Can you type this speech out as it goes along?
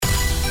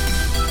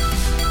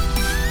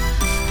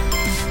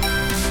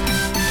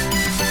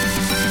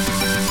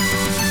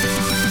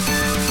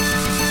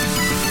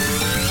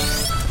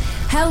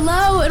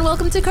and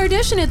welcome to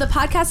Kardashian, the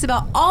podcast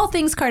about all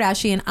things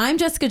Kardashian. I'm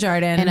Jessica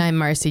Jardin. And I'm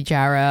Marcy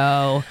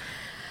Jarrow.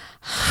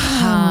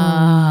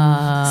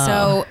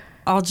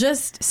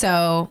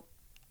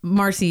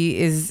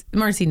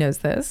 Marcy knows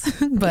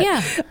this, but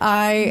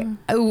yeah.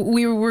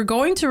 we were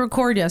going to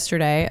record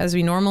yesterday as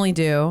we normally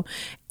do,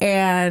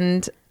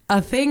 and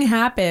a thing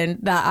happened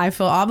that I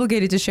feel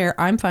obligated to share.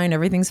 I'm fine.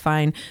 Everything's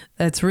fine.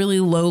 That's really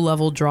low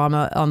level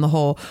drama on the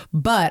whole,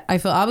 but I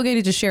feel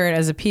obligated to share it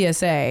as a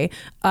PSA.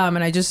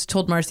 And I just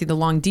told Marcy the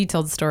long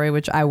detailed story,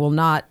 which I will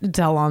not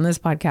tell on this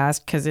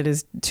podcast because it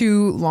is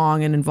too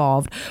long and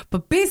involved.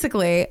 But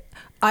basically,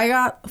 I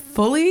got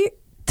fully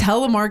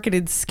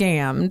telemarketed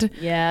scammed.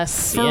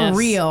 Yes. For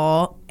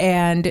real.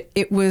 And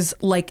it was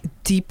like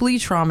deeply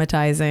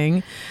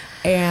traumatizing.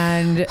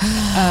 And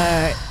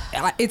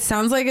it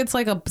sounds like it's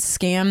like a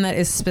scam that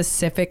is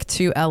specific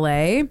to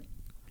LA.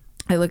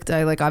 I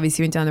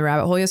obviously went down the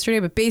rabbit hole yesterday,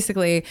 but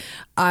basically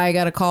I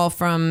got a call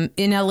from,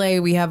 in LA,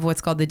 we have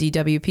what's called the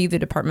DWP, the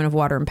Department of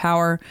Water and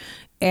Power.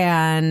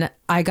 And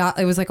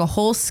it was like a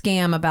whole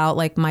scam about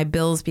like my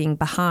bills being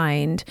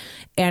behind,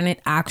 and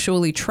it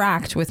actually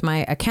tracked with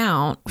my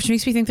account, which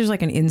makes me think there's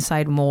like an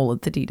inside mole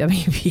at the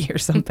DWP or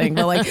something.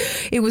 But like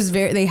it was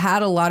they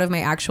had a lot of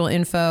my actual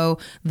info.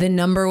 The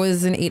number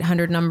was an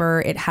 800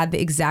 number. It had the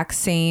exact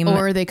same.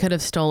 Or they could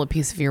have stole a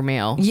piece of your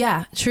mail.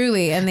 Yeah,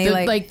 truly. And they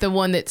like the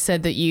one that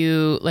said that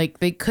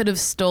they could have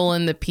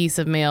stolen the piece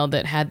of mail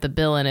that had the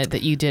bill in it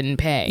that you didn't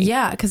pay.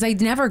 Yeah, because I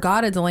never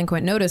got a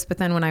delinquent notice. But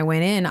then when I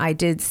went in, I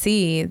did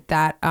see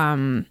that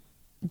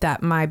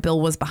that my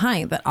bill was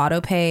behind, that auto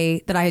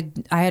pay, that I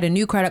had a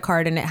new credit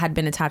card and it had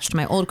been attached to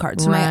my old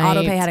card. So my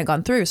auto pay hadn't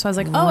gone through. So I was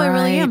like, oh, I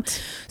really am.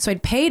 So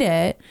I'd paid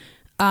it.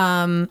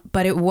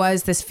 But it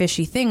was this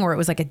fishy thing where it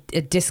was like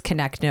a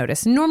disconnect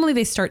notice. Normally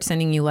they start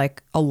sending you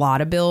like a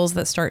lot of bills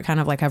that start kind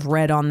of like have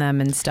red on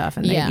them and stuff.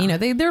 And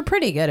they're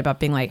pretty good about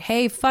being like,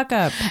 hey, fuck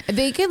up.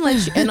 They can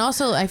let you, and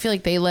also I feel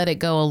like they let it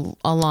go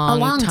a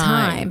long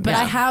time. But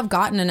I have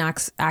gotten an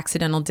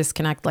accidental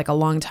disconnect like a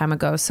long time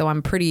ago. So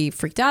I'm pretty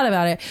freaked out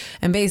about it.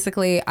 And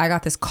basically I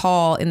got this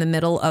call in the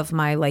middle of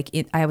my,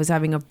 I was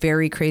having a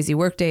very crazy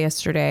work day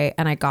yesterday.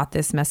 And I got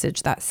this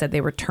message that said they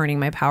were turning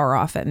my power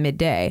off at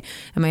midday.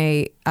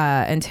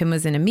 And Tim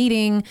was in a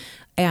meeting,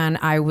 and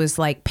I was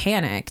like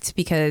panicked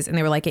and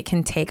they were like, it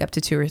can take up to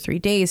 2 or 3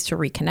 days to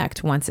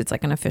reconnect once it's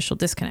like an official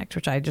disconnect,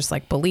 which I just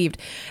like believed.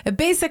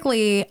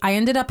 Basically, I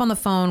ended up on the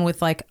phone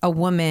with like a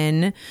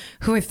woman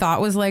who I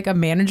thought was like a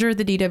manager at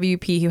the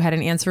DWP who had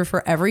an answer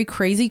for every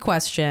crazy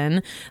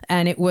question.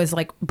 And it was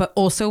like, but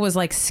also was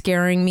like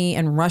scaring me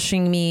and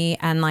rushing me.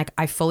 And like,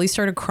 I fully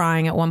started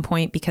crying at one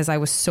point because I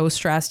was so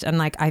stressed. And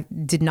like, I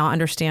did not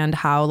understand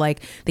how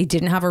like they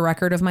didn't have a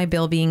record of my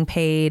bill being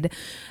paid.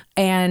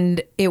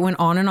 And it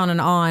went on and on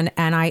and on.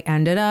 And I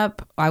ended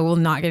up, I will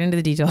not get into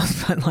the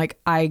details, but like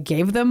I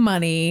gave them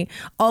money,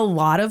 a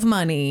lot of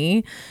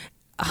money,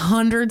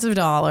 hundreds of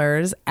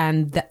dollars.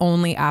 And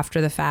only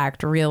after the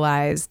fact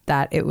realized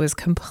that it was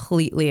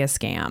completely a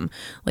scam.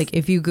 Like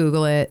if you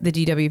Google it, the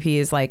DWP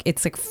is like,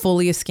 it's like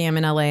fully a scam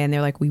in LA. And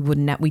they're like, we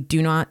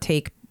do not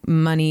take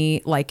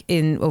money like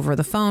in over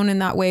the phone in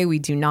that way. We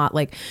do not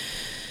like...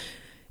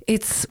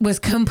 It was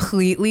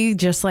completely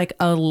just like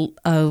a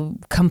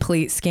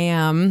complete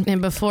scam.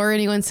 And before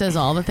anyone says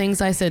all the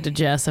things I said to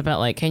Jess about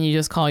like, can you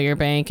just call your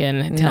bank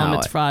and tell them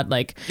it's fraud?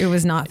 Like it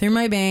was not through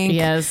my bank.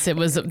 Yes, it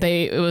was.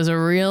 It was a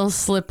real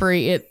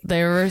slippery.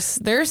 They're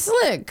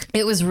slick.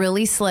 It was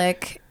really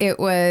slick. It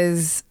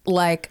was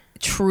like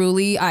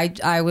truly.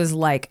 I was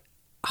like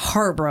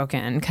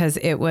heartbroken because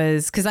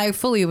I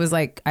fully was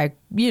like,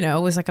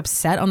 was like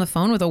upset on the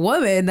phone with a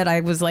woman that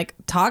I was like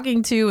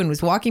talking to and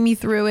was walking me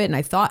through it and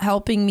I thought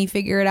helping me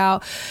figure it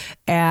out.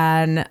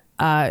 And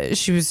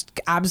she was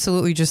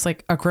absolutely just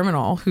like a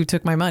criminal who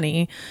took my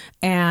money,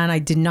 and I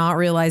did not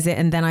realize it.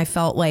 And then I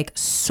felt like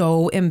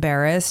so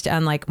embarrassed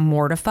and like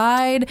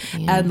mortified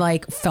and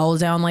like fell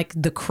down like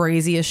the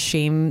craziest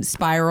shame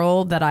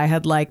spiral that I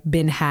had like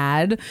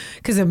had.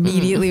 Because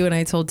immediately when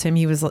I told Tim,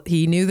 he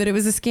knew that it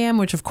was a scam,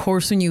 which of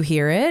course when you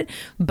hear it,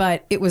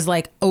 but it was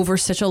like over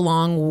such a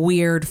long,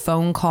 weird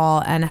phone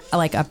call and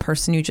like a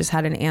person who just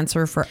had an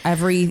answer for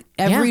every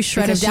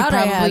shred of doubt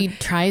I had. She probably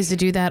tries to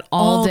do that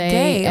all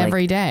day,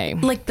 every day.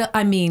 Like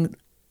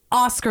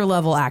Oscar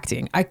level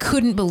acting. I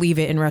couldn't believe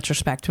it in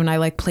retrospect. When I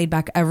like played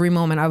back every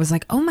moment, I was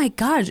like, oh my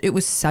gosh, it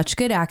was such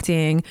good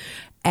acting.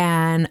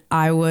 And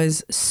I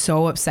was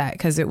so upset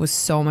because it was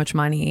so much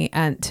money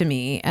to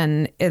me.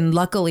 And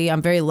luckily,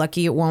 I'm very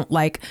lucky. It won't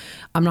like,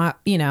 I'm not,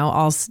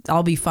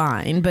 I'll be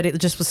fine. But it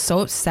just was so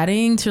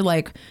upsetting to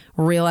like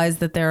realize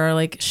that there are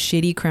like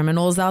shitty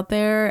criminals out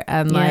there.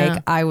 And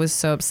like, I was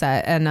so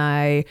upset. And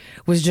I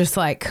was just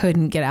like,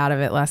 couldn't get out of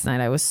it last night.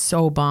 I was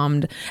so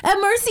bummed.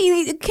 And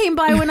Marcy came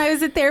by when I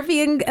was at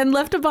therapy and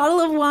left a bottle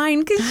of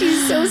wine because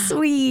she's so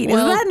sweet.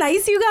 Isn't that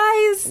nice, you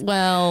guys?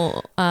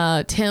 Well,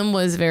 Tim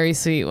was very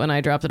sweet when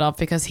I dropped it off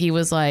because he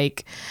was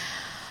like,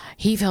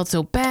 he felt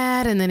so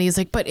bad. And then he's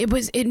like, but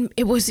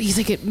he's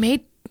like, it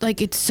made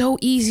like, it's so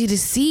easy to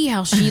see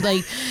how she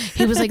like,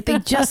 he was like, they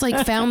just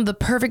like found the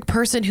perfect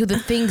person who the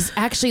things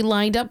actually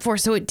lined up for.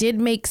 So it did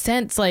make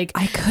sense. Like,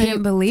 I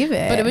couldn't believe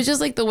it. but it was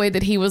just like the way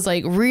that he was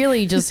like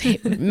really just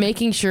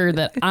making sure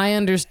that I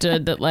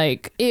understood that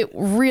like, it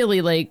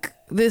really like,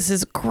 this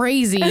is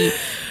crazy,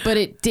 but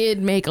it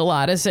did make a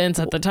lot of sense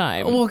at the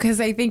time. Well,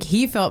 because I think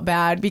he felt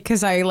bad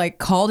because I like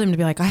called him to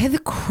be like, I had the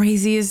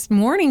craziest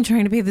morning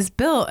trying to pay this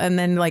bill. And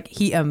then like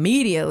he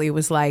immediately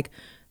was like,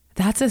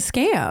 that's a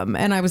scam.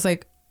 And I was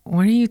like,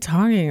 what are you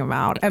talking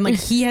about? And like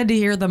he had to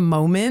hear the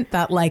moment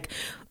that like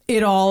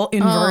it all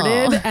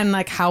inverted and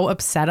like how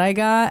upset I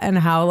got and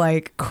how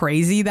like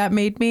crazy that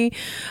made me.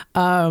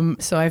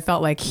 So I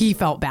felt like he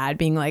felt bad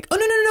being like, oh,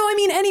 no,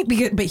 I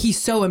mean, but he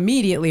so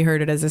immediately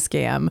heard it as a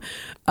scam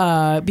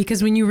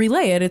because when you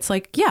relay it, it's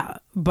like, yeah,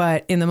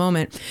 but in the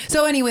moment.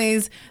 So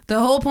anyways, the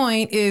whole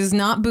point is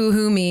not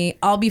boohoo me.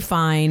 I'll be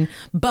fine.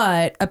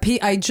 But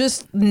I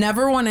just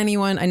never want I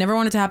never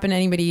want it to happen to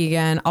anybody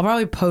again. I'll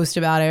probably post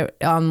about it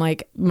on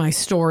like my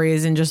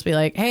stories and just be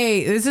like,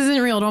 hey, this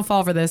isn't real. Don't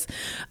fall for this.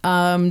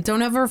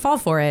 Don't ever fall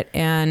for it.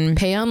 And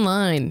pay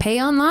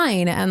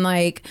online and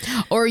like,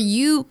 or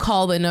you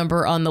call the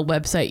number on the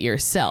website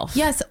yourself.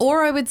 Yes.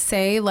 Or I would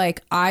say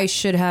like I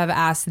should have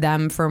asked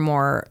them for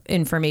more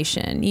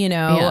information, you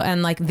know,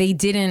 and like they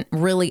didn't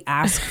really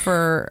ask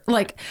for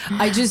like,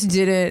 I just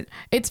didn't.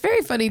 It's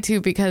very funny too,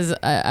 because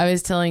I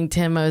was telling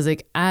Tim, I was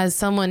like, as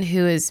someone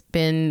who has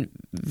been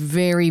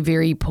very,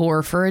 very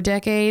poor for a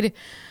decade,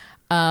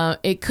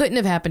 it couldn't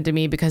have happened to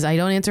me because I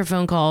don't answer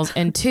phone calls.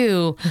 And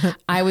two,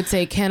 I would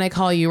say, can I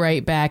call you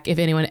right back if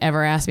anyone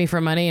ever asked me for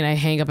money? And I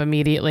hang up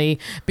immediately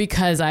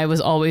because I was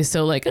always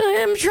so like, I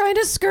am trying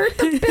to skirt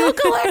the bill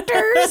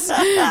collectors.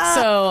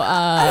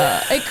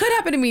 So it could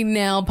happen to me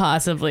now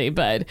possibly,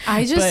 but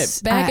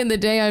but back in the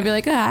day, I'd be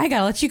like, I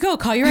gotta let you go.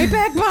 Call you right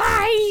back.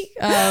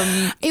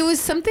 Bye. It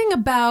was something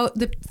about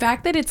the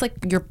fact that it's like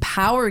your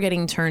power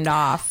getting turned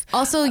off.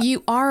 Also,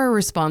 you are a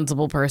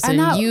responsible person.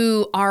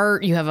 You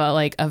have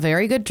a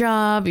very good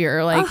job.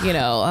 You're like, you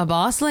know, a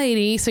boss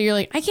lady. So you're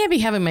like, I can't be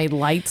having my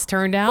lights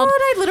turned out. Well,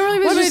 I literally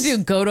was what did I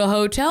do? Go to a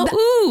hotel?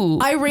 Ooh.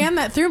 I ran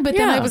that through, but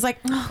then I was like,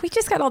 oh, we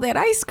just got all that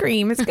ice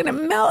cream. It's going to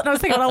melt. And I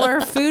was thinking about all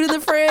our food in the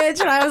fridge.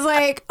 And I was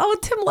like, oh,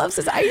 Tim loves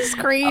his ice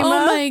cream.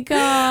 Oh my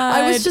God.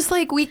 I was just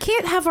like, we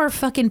can't have our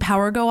fucking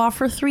power go off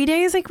for 3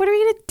 days. Like, what are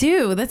we going to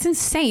do? That's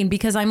insane.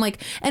 Because I'm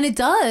like, and it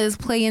does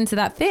play into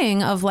that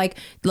thing of like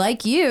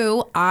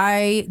you,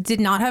 I did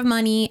not have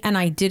money and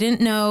I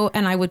didn't know.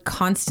 And I would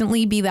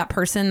constantly be that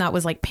person that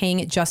was like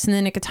paying it just in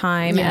the nick of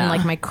time. And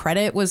like my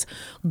credit was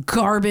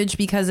garbage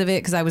because of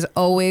it, because I was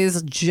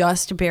always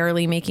just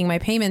barely making my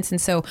payments. And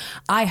so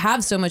I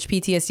have so much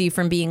PTSD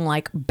from being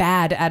like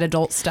bad at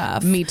adult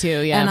stuff. Me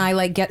too. Yeah. And I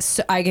like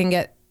I can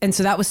get. And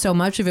so that was so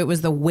much of it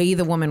was the way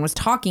the woman was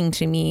talking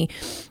to me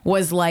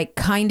was like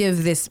kind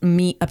of this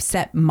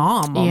upset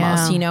mom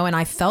almost, you know, and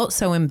I felt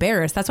so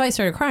embarrassed. That's why I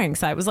started crying.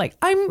 So I was like,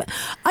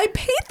 I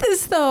paid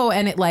this though.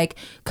 And it like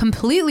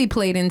completely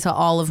played into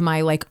all of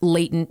my like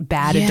latent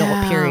bad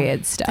adult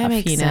period stuff. That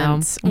makes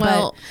sense.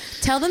 Well,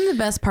 tell them the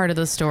best part of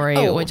the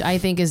story, which I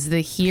think is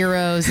the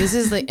heroes. This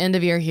is the end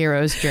of your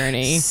hero's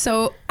journey.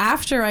 So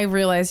after I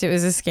realized it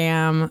was a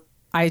scam,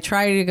 I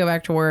tried to go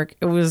back to work.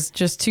 It was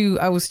just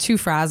I was too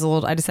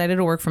frazzled. I decided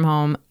to work from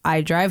home. I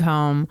drive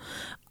home.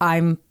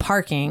 I'm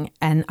parking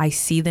and I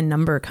see the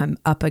number come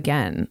up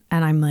again.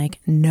 And I'm like,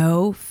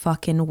 no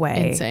fucking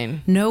way.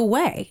 Insane. No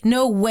way.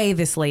 No way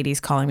this lady's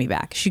calling me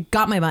back. She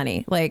got my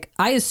money. Like,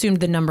 I assumed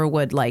the number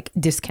would like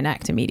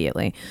disconnect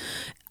immediately.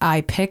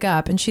 I pick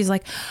up and she's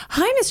like,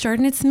 hi, Miss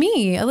Jordan. It's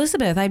me,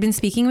 Elizabeth. I've been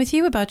speaking with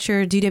you about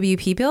your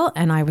DWP bill.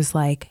 And I was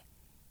like,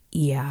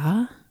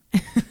 yeah.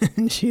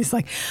 And she's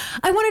like,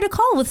 I wanted to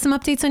call with some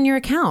updates on your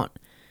account.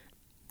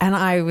 And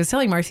I was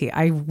telling Marcy,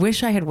 I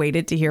wish I had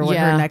waited to hear what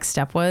her next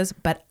step was,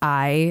 but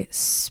I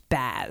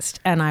spazzed.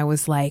 And I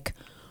was like,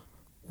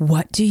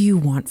 what do you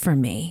want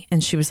from me?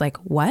 And she was like,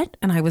 what?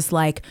 And I was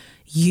like,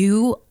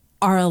 you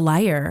are a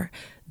liar.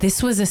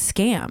 This was a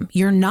scam.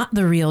 You're not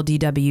the real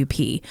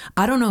DWP.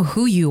 I don't know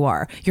who you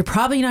are. You're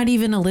probably not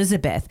even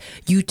Elizabeth.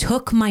 You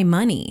took my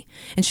money.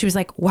 And she was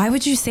like, why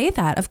would you say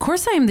that? Of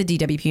course I am the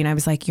DWP. And I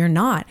was like, you're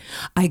not.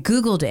 I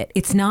Googled it.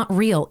 It's not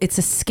real. It's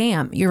a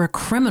scam. You're a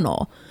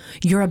criminal.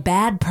 You're a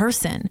bad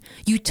person.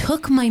 You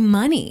took my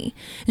money.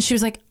 And she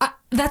was like,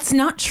 that's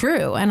not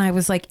true. And I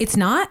was like, it's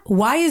not?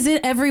 Why is it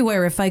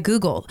everywhere if I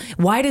Google?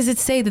 Why does it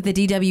say that the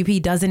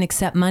DWP doesn't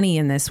accept money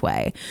in this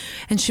way?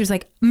 And she was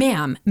like,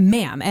 ma'am.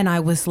 And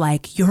I was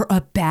like, you're a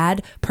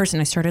bad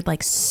person. I started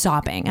like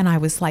sobbing. And I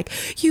was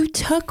like, you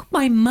took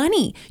my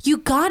money. You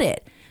got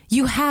it.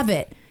 You have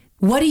it.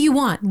 What do you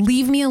want?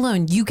 Leave me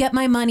alone. You get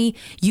my money.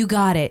 You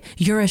got it.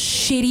 You're a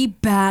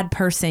shitty, bad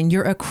person.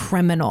 You're a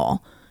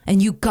criminal.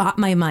 And you got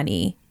my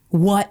money.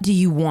 what do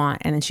you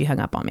want? And then she hung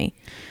up on me.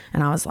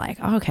 And I was like,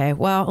 okay,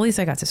 well, at least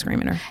I got to scream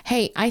at her.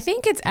 Hey, I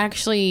think it's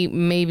actually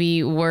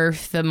maybe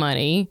worth the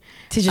money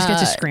to just get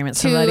to scream at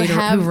somebody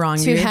who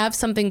wronged you. To have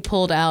something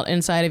pulled out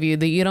inside of you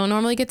that you don't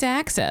normally get to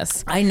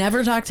access. I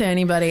never talk to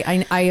anybody.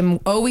 I am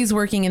always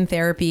working in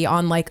therapy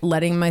on like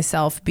letting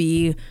myself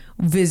be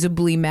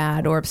visibly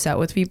mad or upset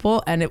with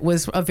people, and it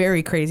was a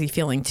very crazy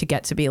feeling to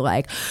get to be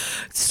like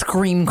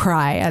scream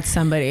cry at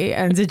somebody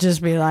and to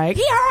just be like,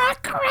 yeah,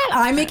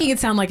 I'm making it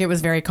sound like it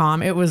was very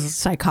calm. It was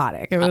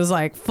psychotic. It was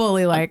like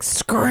fully like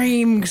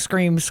screaming.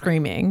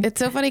 It's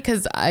so funny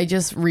because I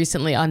just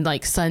recently on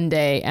like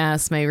Sunday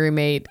asked my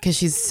roommate, because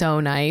she's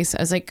so nice, I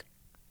was like,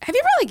 have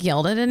you ever like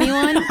yelled at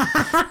anyone?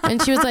 And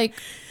she was like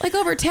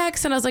over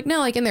text, and I was like, no,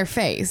 like in their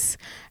face.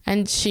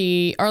 And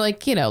she, or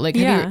like, you know, like,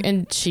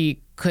 and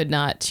she could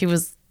not. She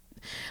was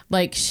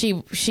like,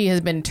 she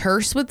has been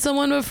terse with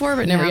someone before,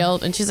 but never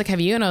yelled. And she's like, have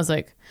you? And I was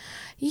like,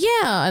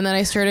 yeah. And then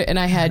I started, and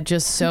I had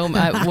just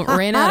I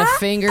ran out of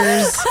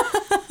fingers.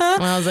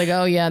 And I was like,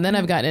 oh yeah. And then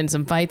I've gotten in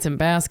some fights in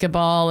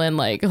basketball, and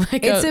like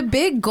it's a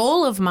big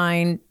goal of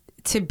mine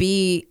to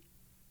be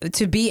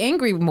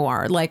angry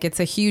more. Like, it's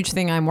a huge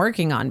thing I'm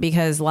working on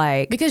because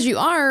you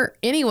are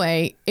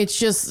anyway. It's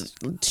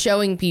just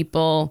showing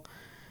people.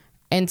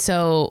 And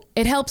so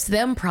it helps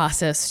them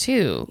process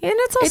too. And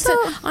it's also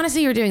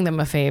honestly, you're doing them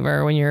a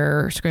favor when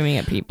you're screaming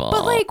at people.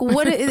 But like,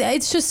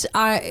 it's just,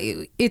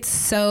 it's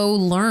so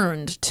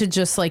learned to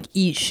just like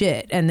eat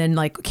shit and then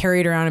like carry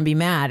it around and be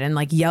mad and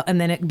like yell,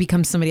 and then it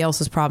becomes somebody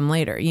else's problem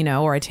later, you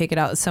know, or I take it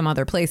out some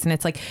other place. And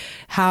it's like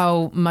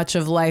how much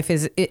of life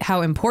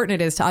how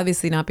important it is to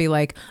obviously not be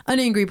like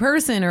an angry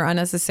person or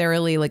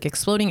unnecessarily like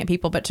exploding at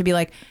people, but to be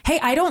like, hey,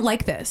 I don't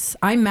like this.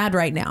 I'm mad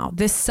right now.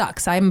 This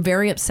sucks. I'm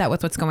very upset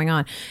with what's going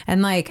on.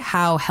 And like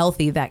how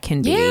healthy that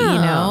can be, you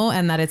know,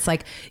 and that it's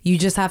like you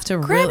just have to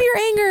grab your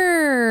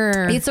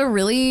anger.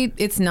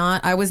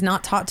 I was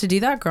not taught to do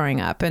that growing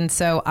up. And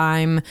so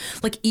I'm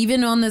like,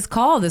 even on this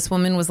call, this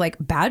woman was like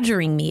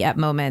badgering me at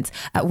moments.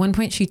 At one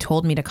point she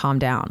told me to calm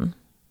down.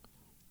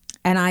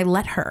 And I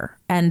let her.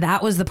 And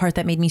that was the part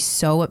that made me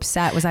so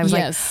upset was I was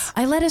like,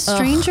 I let a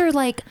stranger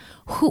like,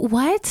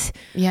 what?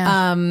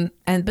 Yeah.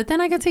 But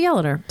then I got to yell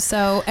at her.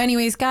 So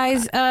anyways,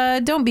 guys,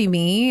 don't be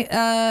me.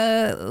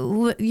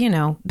 You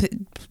know,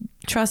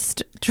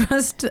 trust.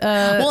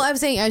 Well, I was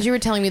saying, as you were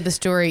telling me the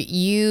story,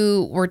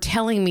 you were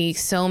telling me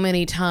so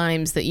many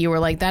times that you were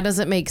like, that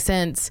doesn't make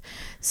sense.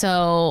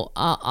 So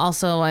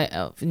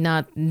also,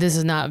 this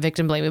is not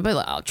victim blaming,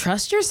 but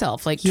trust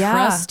yourself. Like,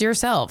 trust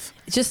yourself.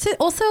 Just to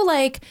also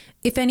like,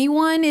 if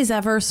anyone is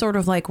ever sort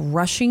of like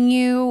rushing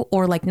you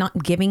or like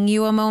not giving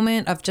you a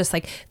moment of just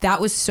like,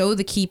 that was so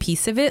the key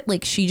piece of it.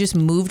 Like, she just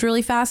moved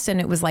really fast,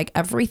 and it was like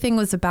everything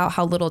was about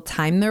how little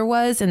time there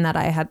was, and that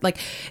I had like,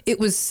 it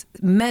was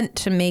meant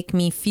to make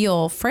me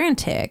feel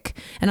frantic,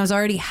 and I was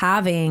already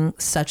having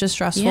such a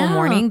stressful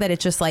morning that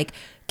it just like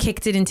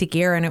kicked it into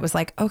gear, and it was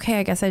like, okay,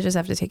 I guess I just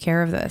have to take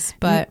care of this.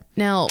 But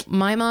now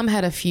my mom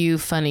had a few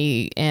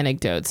funny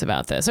anecdotes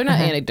about this, or not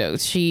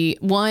anecdotes. She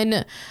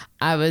was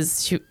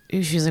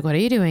like, what are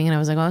you doing? And I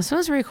was like, well, I was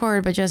supposed to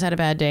record, but just had a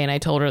bad day. And I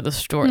told her the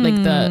story, like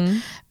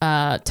the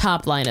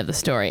top line of the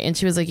story. And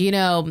she was like, you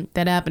know,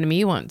 that happened to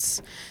me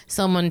once.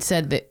 Someone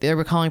said that they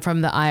were calling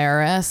from the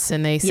IRS,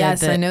 and they said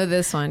that I know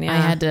this one. Yeah. I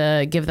had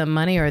to give them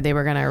money or they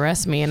were going to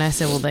arrest me. And I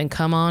said, well, then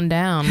come on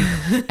down.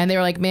 And they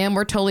were like, ma'am,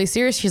 we're totally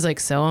serious. She's like,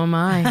 so am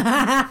I.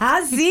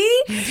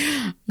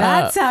 See,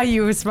 that's how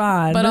you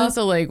respond. But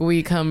also, like,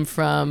 we come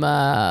from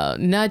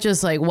not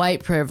just like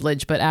white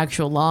privilege, but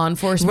actual law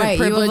enforcement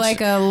privilege. You have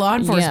like a law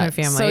enforcement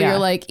family. So you're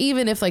like,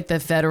 even if like the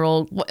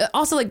federal,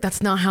 also like,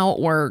 that's not how it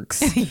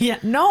works.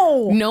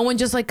 No one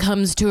just like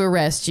comes to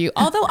arrest you.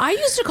 Although I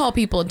used to call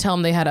people and tell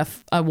them they had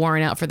a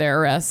warrant out for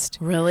their arrest.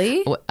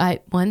 Really?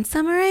 One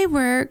summer I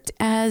worked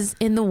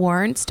in the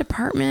warrants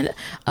department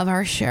of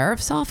our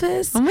sheriff's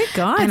office. Oh my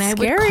God, and I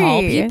scary. would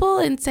call people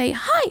and say,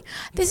 hi,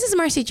 this is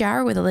Marcy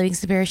Jauer with the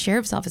Livingston Parish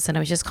Sheriff's Office, and I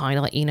was just calling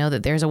to let you know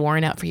that there's a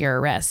warrant out for your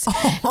arrest.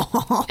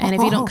 And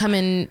if you don't come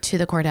into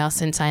the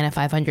courthouse and sign a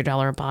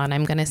 $500 bond,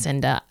 I'm going to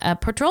send a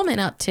patrolman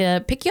out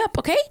to pick you up,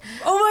 okay?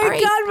 Oh my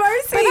God,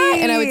 Marcy.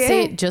 Bye-bye. And I would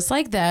say it just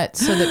like that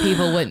so that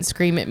people wouldn't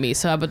scream at me.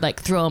 So I would like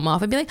throw them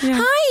off and be like,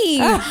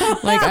 hi.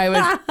 Like I would,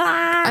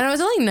 and I was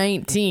only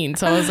 19.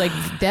 So I was like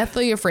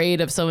deathly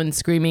afraid of someone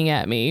screaming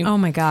at me. Oh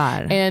my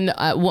God. And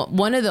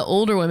one of the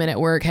older women at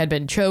work had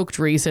been choked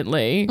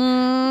recently.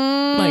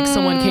 Like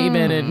someone came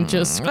in and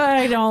just,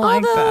 I don't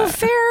like that.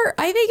 Fair,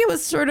 I think it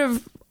was sort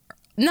of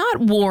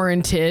not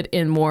warranted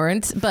in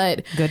warrants,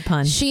 but good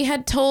pun. She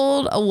had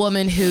told a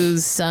woman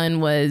whose son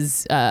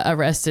was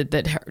arrested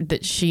that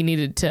she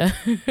needed to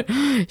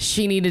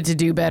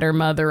do better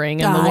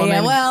mothering, and the woman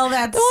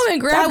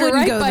grabbed her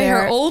right by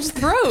her old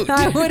throat.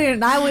 I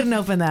wouldn't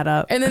open that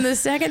up. And then the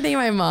second thing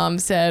my mom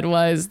said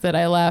was that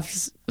I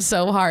laughed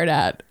so hard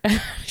at.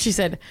 She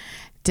said,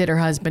 "Did her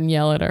husband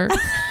yell at her?"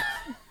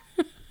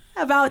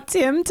 About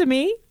Tim to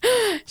me?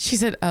 She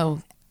said,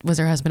 "Oh, was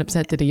her husband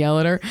upset? Did he yell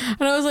at her?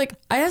 And I was like,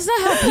 that's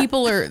not how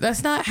people are.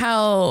 That's not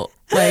how,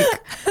 like,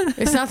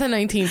 it's not the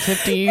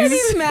 1950s. And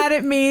he's mad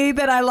at me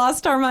that I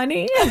lost our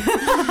money.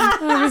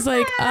 I was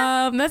like,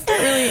 that's not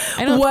really,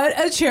 I don't. What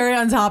a cherry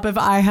on top if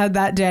I had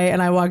that day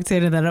and I walked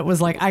in and then it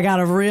was like, I got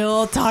a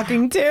real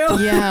talking to.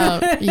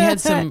 Yeah. You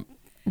had some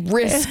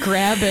wrist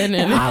grabbing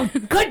and. How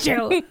could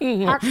you?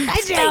 How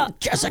could you?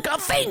 Jessica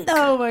Fink.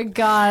 Oh my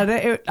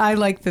God. I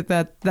like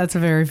that's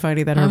very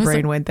funny that her brain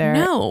like, went there.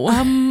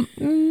 No.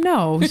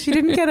 No, she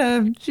didn't get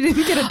a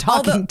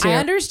talking Although to. I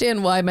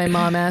understand why my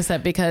mom asked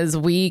that, because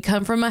we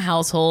come from a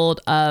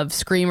household of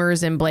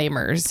screamers and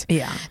blamers.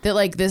 Yeah. That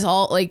like this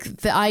all, like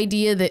the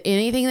idea that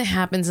anything that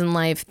happens in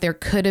life, there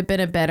could have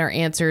been a better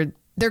answer.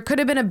 There could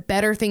have been a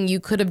better thing you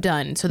could have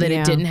done so that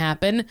it didn't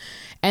happen.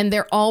 And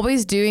they're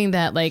always doing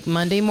that, like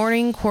Monday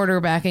morning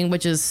quarterbacking,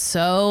 which is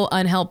so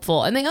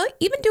unhelpful. And they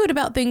even do it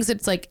about things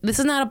that's like, this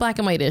is not a black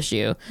and white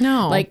issue.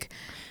 No.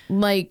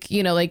 Like,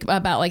 you know, like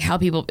about like how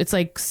people, it's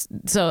like,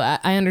 so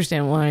I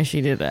understand why she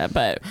did that,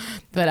 but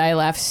I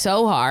laughed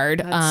so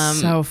hard.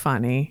 So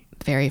funny.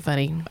 Very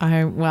funny.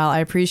 I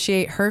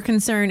appreciate her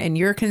concern and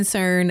your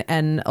concern,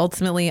 and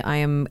ultimately I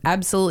am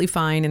absolutely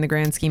fine in the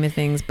grand scheme of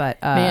things,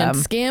 but Man,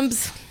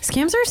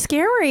 scams are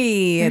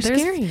scary. They're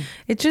scary.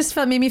 It just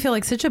made me feel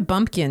like such a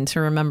bumpkin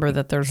to remember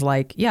that there's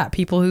like,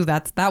 people who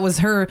that was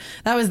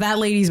that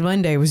lady's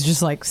Monday was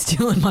just like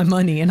stealing my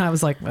money, and I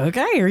was like,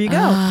 okay, here you go.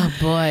 Oh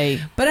boy.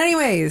 But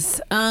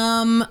anyways,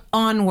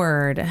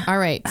 onward. All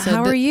right. So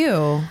how are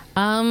you?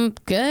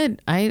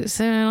 Good. I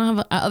don't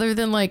have, other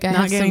than like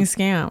Not getting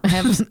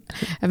scammed.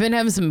 I've been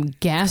having some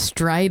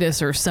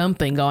gastritis or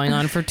something going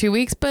on for 2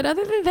 weeks, but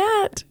other than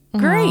that,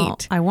 great. Well,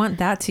 I want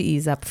that to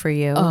ease up for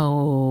you.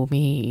 Oh,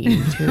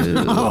 me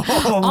too.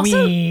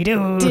 Also, me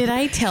too. Did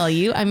I tell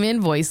you I'm in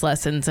voice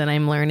lessons and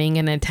I'm learning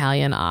an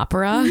Italian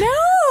opera? No.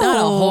 Not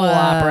a whole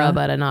opera,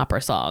 but an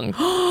opera song.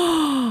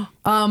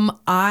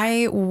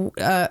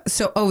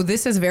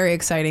 This is very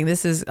exciting.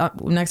 This is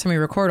next time we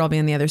record, I'll be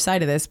on the other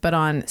side of this. But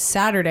on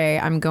Saturday,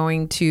 I'm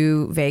going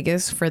to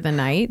Vegas for the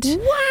night.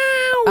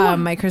 Wow.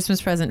 My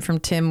Christmas present from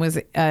Tim was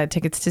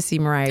tickets to see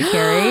Mariah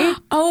Carey.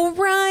 Oh,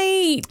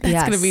 right. That's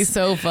Yes. going to be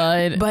so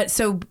fun. But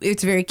so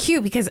it's very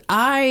cute because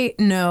I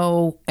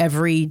know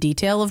every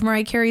detail of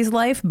Mariah Carey's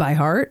life by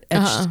heart,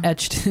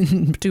 etched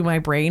into my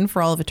brain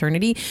for all of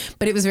eternity.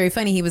 But it was very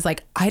funny. He was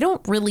like, I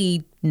don't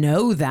really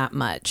know that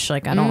much.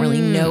 Like, I don't really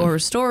know her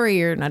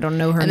story, or I don't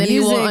know her and then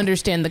music. he won't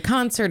understand the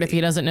concert if he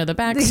doesn't know the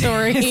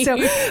backstory.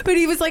 But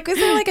he was like, is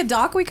there like a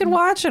doc we could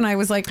watch? And I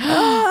was like,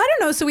 I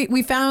don't know. So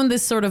we found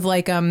this sort of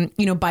like,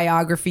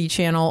 biography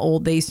channel.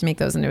 They used to make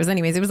those. And it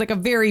was like a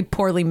very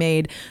poorly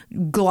made,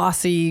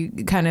 glossy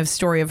kind of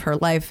story of her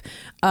life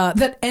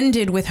that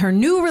ended with her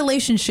new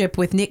relationship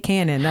with Nick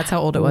Cannon. That's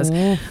how old it was.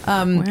 Well.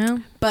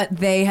 But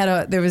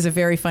there was a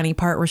very funny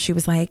part where she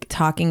was like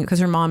talking, because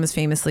her mom is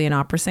famously an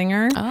opera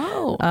singer.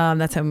 Oh.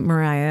 That's how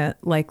Mariah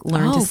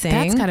learned to sing.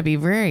 That's got to be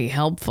very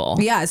helpful.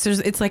 Yeah, so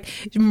it's like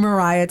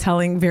Mariah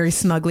telling very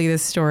smugly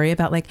this story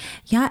about like,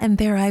 and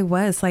there I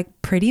was,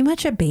 like pretty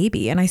much a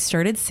baby, and I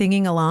started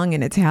singing along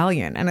in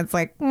Italian, and it's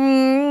like,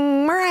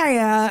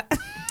 Mariah.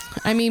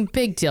 I mean,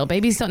 big deal.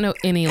 Babies don't know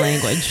any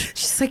language.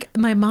 She's like,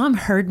 my mom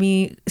heard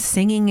me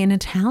singing in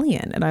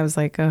Italian, and I was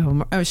like, I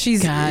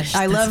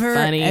love her,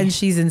 funny. and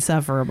she's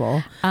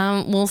insufferable.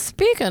 Well,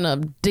 speaking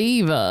of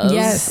divas,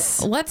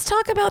 yes, let's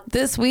talk about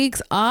this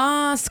week's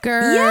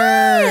Oscars.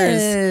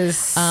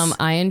 Yes,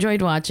 I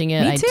enjoyed watching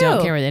it. Me I too.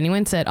 don't care what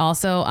anyone said.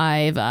 Also,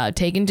 I've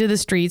taken to the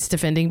streets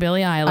defending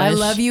Billie Eilish. I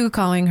love you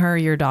calling her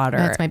your daughter.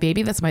 That's my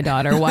baby. That's my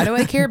daughter. Why do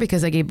I care?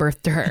 Because I gave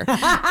birth to her.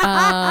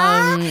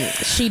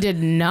 She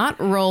did not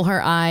roll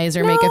her eyes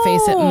or make a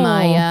face at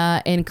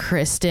Maya and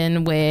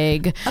Kristen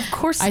Wiig. Of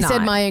course I not.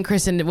 said Maya and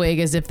Kristen Wiig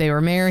as if they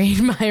were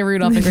married. Maya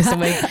Rudolph and Kristen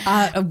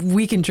Wiig.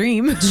 We can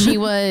dream. She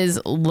was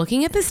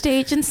looking at the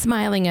stage and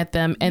smiling at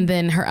them, and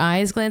then her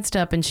eyes glanced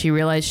up and she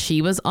realized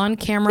she was on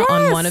camera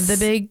on one of the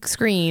big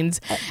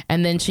screens,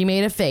 and then she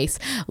made a face.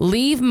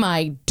 Leave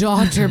my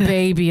daughter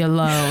baby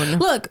alone.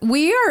 Look,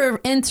 we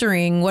are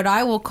entering what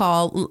I will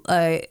call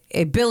a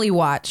Billie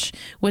watch,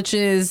 which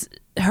is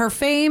her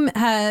fame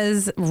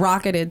has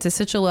rocketed to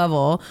such a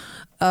level.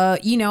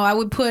 I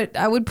would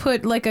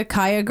put like a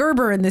Kaya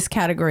Gerber in this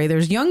category.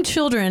 There's young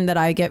children that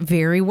I get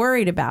very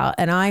worried about,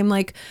 and I'm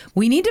like,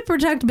 we need to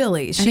protect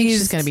Billie.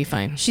 She's gonna be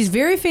fine. She's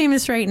very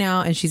famous right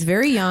now, and she's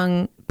very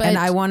young, and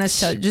I want us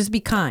to just be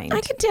kind.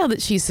 I can tell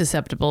that she's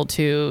susceptible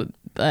to.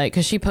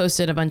 Because she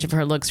posted a bunch of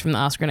her looks from the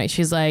Oscar night.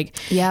 She's like,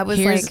 it was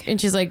like, and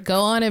she's like,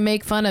 go on and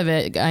make fun of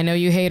it. I know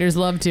you haters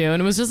love to.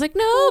 And it was just like,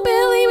 no,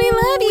 Billie, we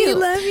love you. We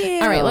love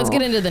you. All right, let's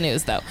get into the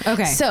news though.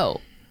 Okay. So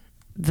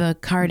the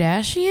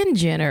Kardashian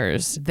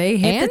Jenners, they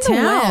hit and the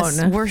town.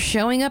 West were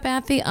showing up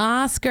at the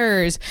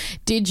Oscars.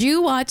 Did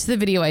you watch the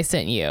video I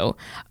sent you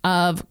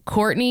of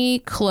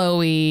Kourtney,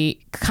 Khloe,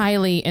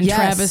 Kylie, and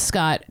Travis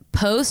Scott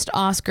post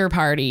Oscar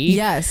party?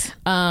 Yes.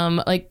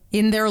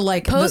 in their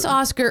like post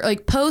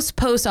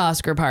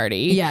Oscar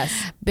party.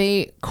 Yes.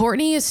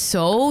 Courtney is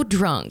so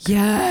drunk.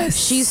 Yes.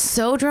 She's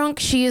so drunk.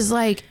 She is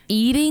like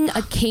eating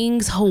a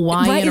King's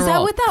Hawaiian roll. Is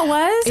that what that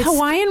was? It's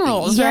Hawaiian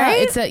rolls, yeah,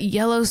 right? it's that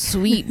yellow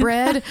sweet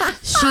bread.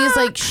 She's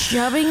like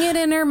shoving it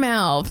in her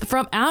mouth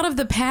from out of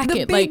the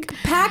packet. The big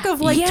like pack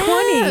of like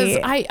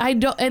 20. I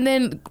don't. And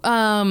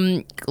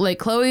then like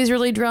Chloe's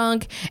really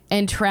drunk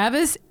and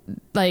Travis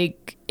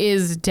like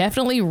is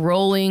definitely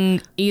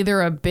rolling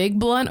either a big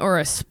blunt or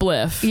a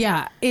spliff.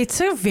 Yeah,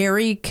 it's a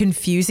very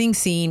confusing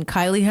scene.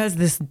 Kylie has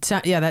this,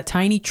 that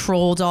tiny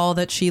troll doll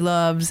that she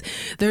loves.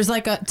 There's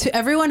like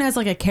everyone has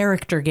like a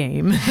character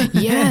game.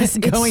 Yes,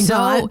 going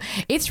on.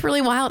 It's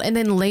really wild. And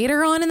then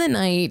later on in the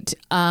night,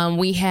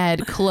 we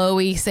had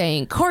Chloe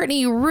saying,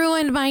 "Courtney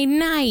ruined my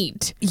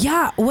night."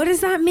 Yeah, what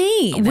does that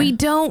mean? We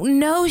don't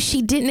know.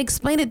 She didn't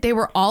explain it. They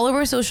were all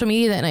over social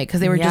media that night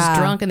because they were just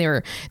drunk and they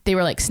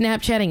were like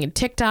Snapchatting and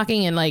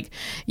TikToking and like,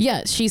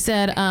 yeah, she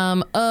said,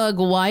 ugh,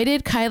 why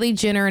did Kylie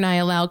Jenner and I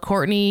allow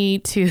Courtney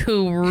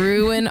to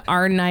ruin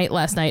our night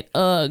last night?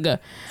 Ugh.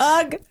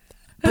 Ugh.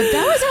 But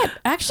that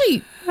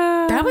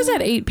was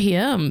at 8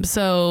 p.m.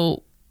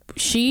 So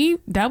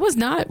that was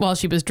not while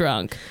she was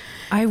drunk.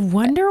 I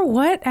wonder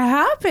what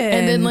happened.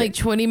 And then like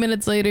 20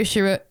 minutes later, she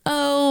wrote,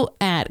 "Oh,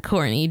 at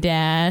Courtney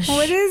Dash."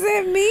 What does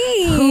it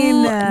mean?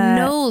 Who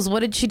knows? What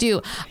did she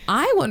do?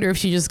 I wonder if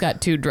she just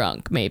got too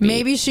drunk, maybe.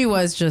 Maybe she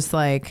was just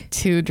like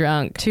too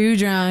drunk. Too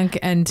drunk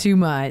and too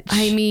much.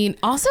 I mean,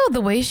 also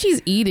the way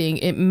she's eating,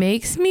 it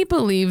makes me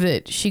believe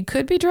that she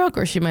could be drunk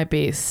or she might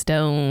be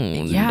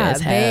stoned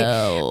as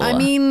hell.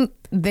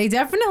 They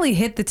definitely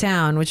hit the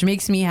town, which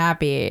makes me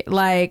happy.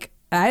 Like,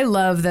 I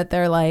love that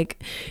they're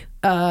like...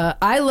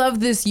 I love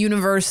this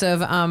universe of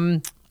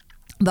the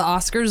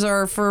Oscars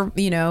are for,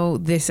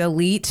 this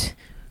elite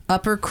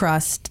upper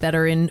crust that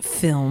are in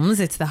films.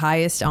 It's the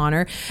highest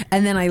honor.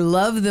 And then I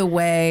love the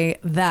way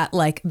that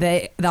like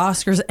the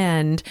Oscars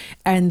end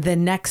and the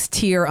next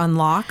tier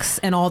unlocks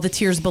and all the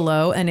tiers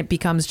below and it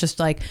becomes just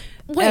like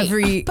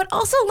but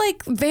also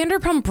like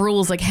Vanderpump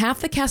Rules, like half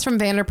the cast from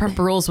Vanderpump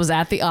Rules was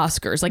at the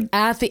Oscars, like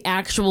at the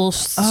actual.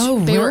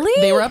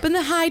 They were up in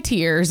the high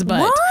tiers,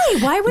 but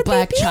why would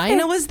Black they be China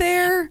there? was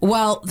there?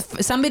 Well,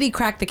 somebody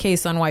cracked the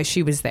case on why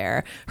she was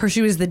there.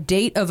 She was the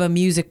date of a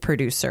music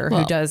producer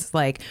who does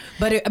like,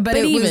 but it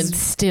even was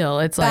still,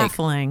 it's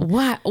baffling.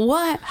 Like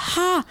what,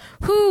 ha,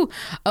 who?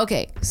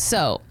 Okay,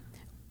 so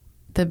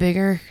the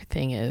bigger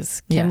thing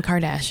is Kim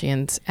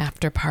Kardashian's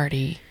after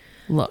party.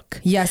 Look.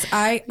 Yes,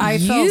 I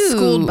felt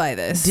schooled by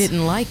this.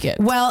 Didn't like it.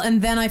 Well,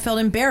 and then I felt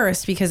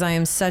embarrassed because I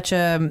am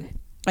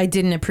I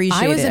didn't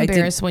appreciate it. I was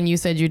embarrassed when you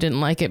said you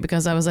didn't like it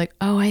because I was like,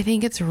 oh, I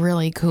think it's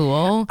really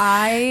cool.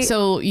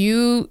 So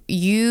you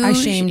I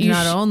shamed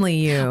not only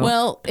you.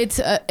 Well, it's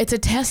a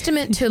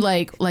testament to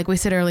like we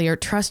said earlier,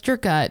 trust your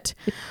gut.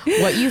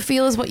 What you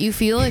feel is what you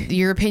feel.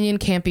 Your opinion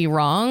can't be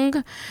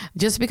wrong.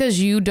 Just because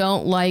you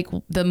don't like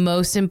the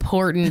most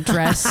important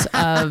dress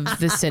of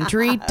the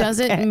century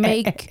doesn't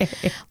make.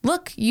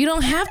 Look, you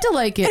don't have to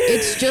like it.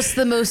 It's just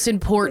the most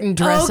important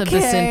dress of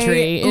the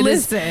century. It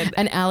is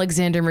an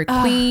Alexander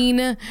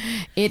McQueen.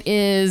 It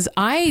is.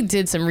 I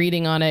did some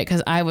reading on it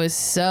because I was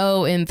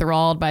so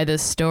enthralled by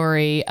this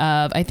story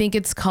of, I think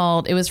it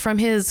was from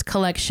his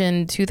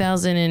collection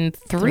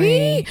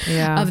 2003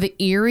 of the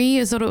Eerie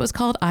is what it was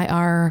called.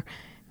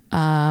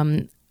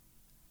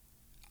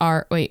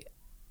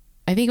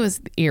 I think it was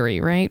Eerie,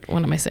 right?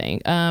 What am I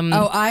saying?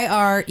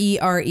 IRERE,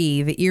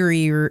 the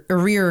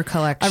Eerie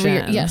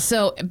collection. Yeah.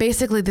 So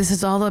basically, this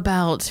is all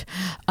about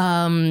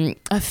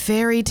a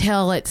fairy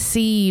tale at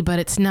sea, but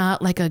it's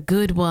not like a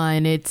good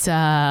one. It's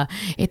a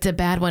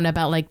bad one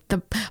about like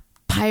the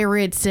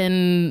pirates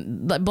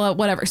and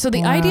whatever. So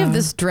the idea of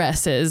this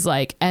dress is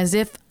like as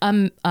if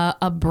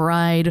a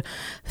bride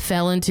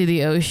fell into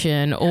the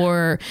ocean,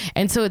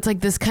 and so it's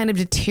like this kind of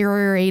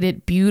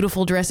deteriorated,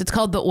 beautiful dress. It's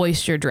called the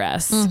oyster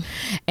dress,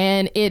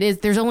 and it is.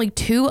 There's only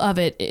two of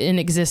it in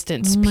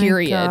existence.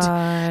 Period.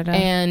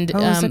 And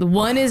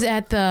one is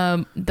at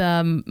the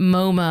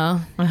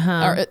MoMA,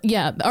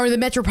 or the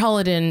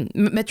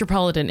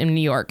Metropolitan in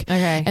New York.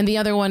 Okay, and the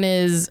other one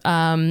is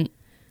on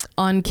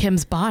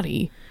Kim's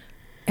body.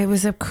 It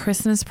was a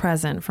Christmas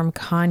present from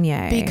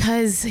Kanye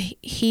because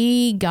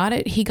he got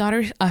it. He got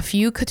her a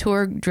few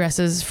couture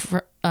dresses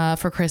for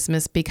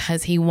Christmas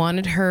because he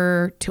wanted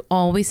her to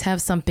always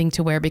have something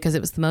to wear because it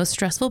was the most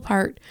stressful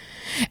part.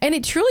 And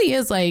it truly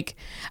is like,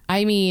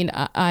 I mean,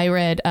 I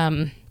read,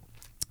 I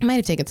might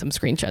have taken some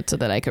screenshots so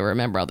that I could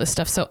remember all this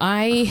stuff. So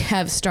I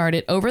have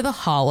started over the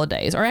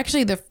holidays, or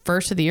actually the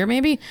first of the year,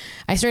 maybe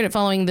I started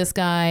following this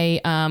guy,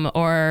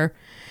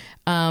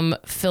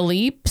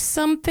 Philippe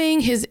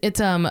something.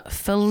 It's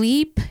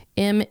Philippe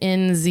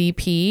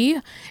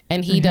MNZP,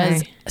 and he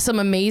does some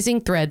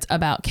amazing threads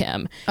about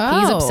Kim.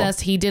 He's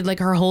obsessed. He did like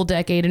her whole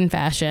decade in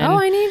fashion.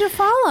 I need to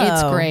follow.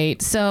 It's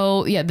great.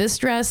 So yeah, this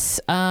dress,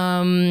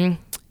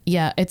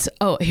 it's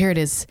here it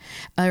is.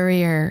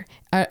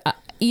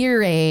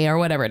 Ire, or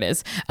whatever it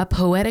is, a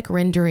poetic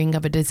rendering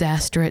of a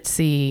disaster at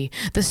sea,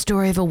 the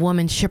story of a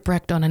woman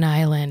shipwrecked on an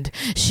island.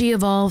 She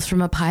evolves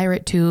from a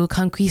pirate to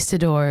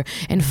conquistador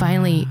and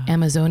finally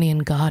Amazonian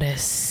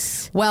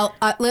goddess. Well,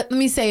 let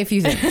me say a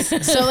few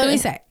things. So let me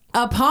say,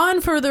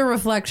 upon further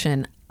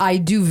reflection, I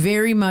do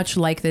very much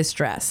like this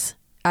dress.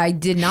 I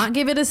did not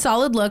give it a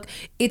solid look.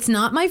 It's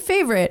not my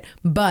favorite,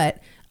 but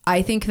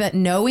I think that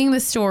knowing the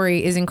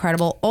story is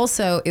incredible.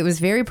 Also, it was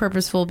very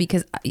purposeful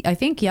because I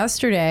think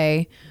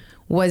yesterday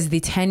was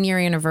the 10-year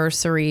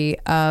anniversary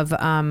of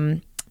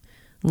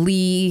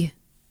Lee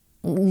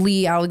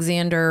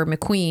Alexander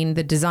McQueen,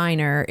 the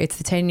designer. It's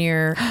the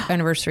 10-year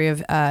anniversary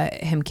of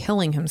him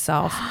killing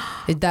himself,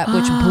 which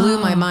blew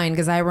my mind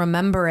because I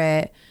remember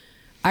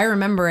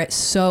it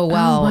so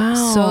well. Oh,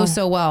 wow.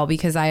 So well,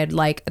 because I had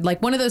like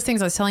one of those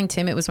things I was telling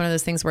Tim, it was one of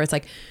those things where it's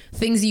like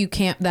things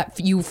that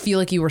you feel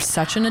like you were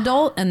such an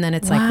adult, and then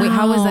it's like, wait,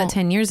 how was that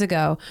 10 years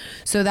ago?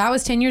 So that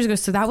was 10 years ago.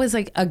 So that was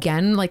like,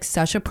 again, like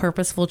such a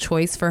purposeful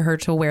choice for her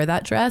to wear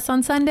that dress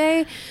on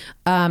Sunday.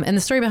 And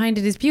the story behind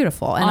it is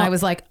beautiful. And I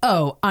was like,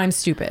 oh, I'm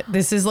stupid.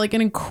 This is like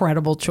an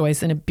incredible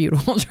choice and a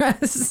beautiful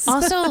dress.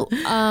 Also,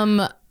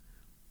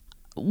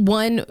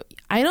 one,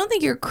 I don't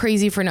think you're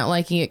crazy for not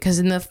liking it, because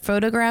in the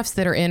photographs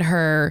that are in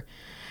her,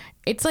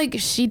 it's like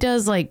she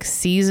does like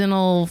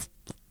seasonal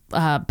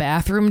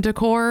bathroom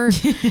decor,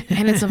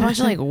 and it's a bunch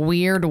of like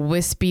weird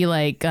wispy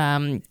like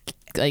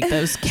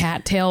those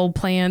cattail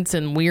plants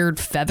and weird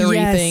feathery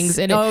things.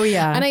 And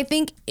and I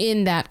think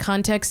in that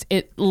context,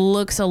 it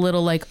looks a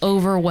little like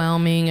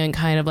overwhelming and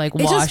kind of like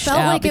washed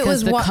out, like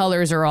because the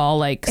colors are all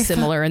like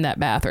similar in that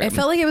bathroom. It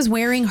felt like it was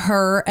wearing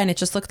her, and it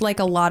just looked like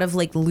a lot of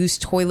like loose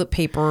toilet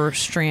paper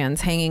strands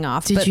hanging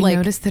off. Did you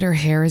notice that her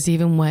hair is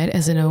even wet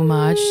as an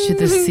homage to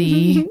the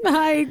sea?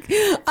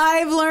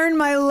 I've learned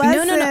my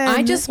lesson. No.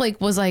 I just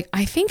like was like,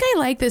 I think I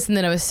like this, and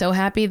then I was so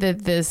happy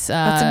that this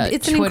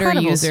Twitter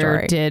user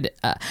story did.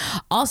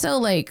 Also,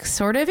 like,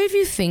 sort of, if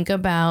you think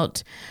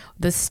about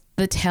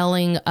the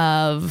telling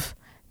of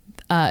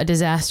a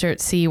disaster at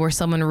sea where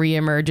someone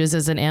reemerges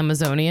as an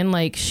Amazonian,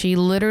 like, she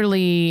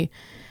literally,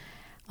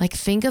 like,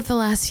 think of the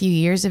last few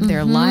years of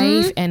their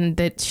life, and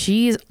that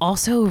she's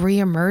also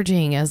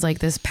reemerging as like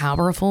this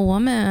powerful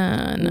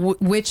woman.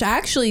 Which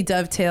actually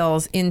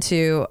dovetails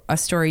into a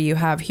story you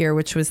have here,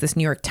 which was this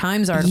New York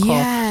Times article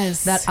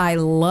that I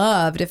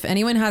loved. If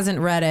anyone hasn't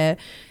read it,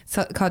 it's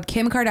called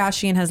Kim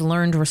Kardashian Has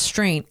Learned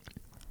Restraint.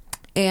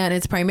 And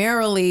it's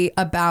primarily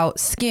about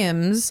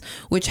Skims,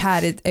 which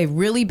had a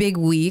really big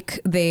week.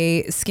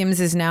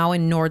 Skims is now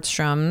in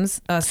Nordstrom's,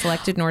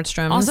 selected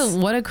Nordstrom's. Also,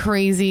 what a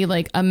crazy,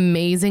 like,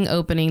 amazing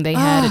opening they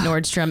had at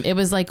Nordstrom. It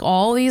was like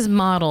all these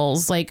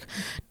models, like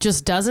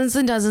just dozens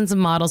and dozens of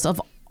models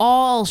of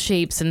all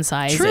shapes and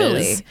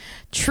sizes.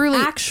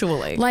 Truly.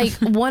 Actually. Like,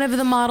 one of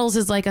the models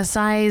is like a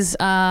size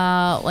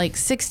like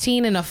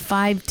 16 and a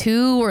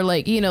 5'2", or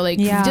like, you know, like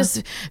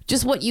just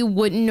what you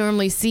wouldn't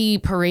normally see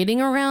parading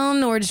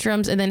around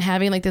Nordstrom's, and then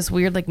having like this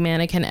weird like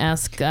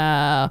mannequin-esque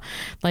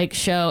like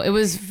show. It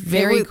was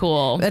very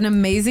cool. An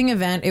amazing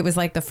event. It was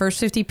like the first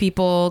 50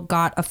 people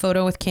got a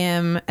photo with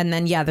Kim, and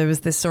then there was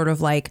this sort of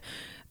like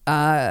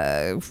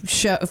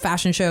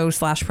fashion show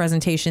 /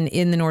 presentation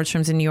in the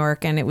Nordstrom's in New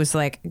York, and it was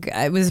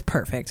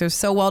perfect. It was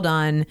so well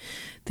done.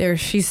 Her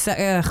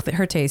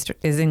taste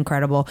is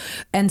incredible.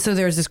 And so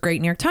there's this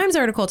great New York Times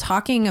article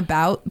talking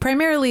about,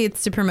 primarily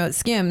it's to promote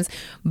Skims,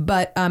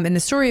 but in the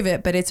story of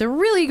it, but it's a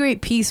really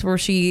great piece where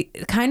she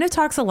kind of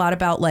talks a lot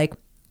about like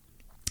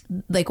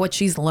what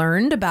she's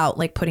learned about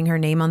like putting her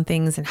name on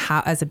things and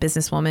how as a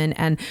businesswoman.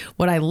 And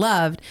what I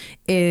loved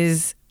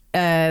is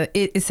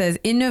it says,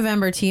 in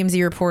November,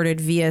 TMZ reported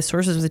via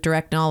sources with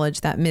direct knowledge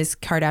that Ms.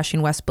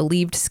 Kardashian West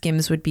believed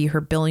Skims would be her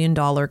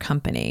billion-dollar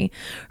company.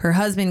 Her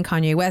husband,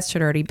 Kanye West,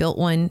 had already built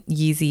one,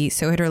 Yeezy.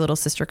 So had her little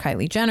sister,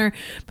 Kylie Jenner.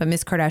 But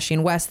Ms.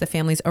 Kardashian West, the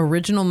family's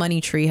original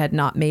money tree, had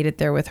not made it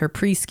there with her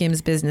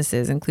pre-Skims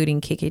businesses, including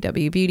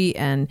KKW Beauty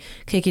and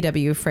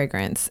KKW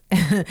Fragrance.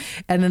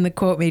 And then the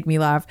quote made me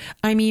laugh.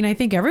 I mean, I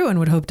think everyone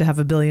would hope to have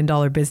a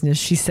billion-dollar business,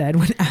 she said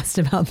when asked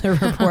about the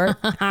report.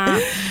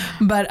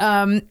 But,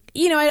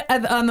 you know,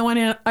 on the one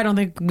hand, I don't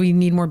think we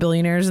need more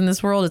billionaires in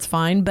this world. It's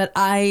fine. But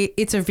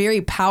it's a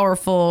very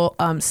powerful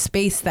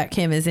space that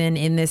Kim is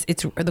in this.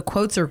 The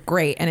quotes are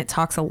great. And it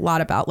talks a lot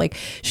about, like,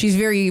 she's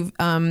very,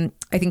 I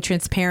think,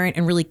 transparent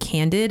and really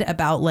candid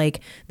about,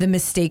 like, the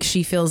mistakes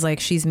she feels like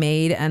she's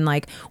made and,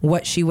 like,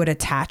 what she would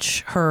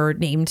attach her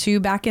name to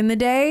back in the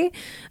day.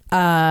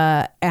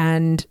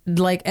 And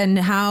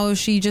how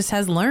she just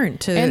has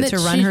learned to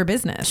run her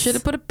business. Should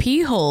have put a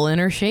pee hole in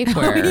her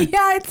shapewear.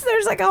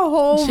 There's like a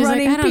whole She's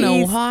running like, I don't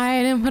know piece. why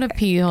I didn't put a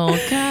pee hole.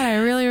 God, I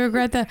really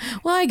regret that.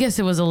 Well, I guess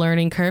it was a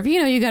learning curve.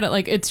 You know, you got to,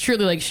 like, it's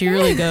truly like she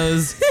really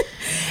goes,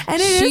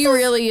 and she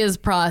really is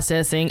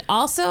processing.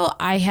 Also,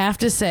 I have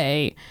to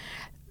say,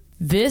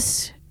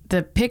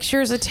 the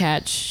pictures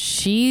attached,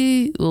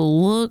 she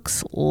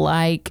looks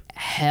like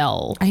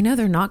hell. I know,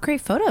 they're not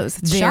great photos.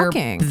 They're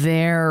shocking.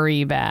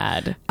 Very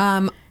bad.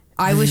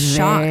 I was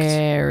shocked.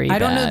 Very I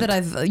don't know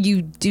bad. that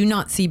you do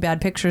not see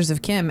bad pictures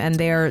of Kim, and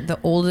they're the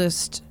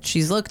oldest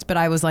she's looked, but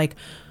I was like,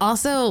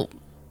 Also,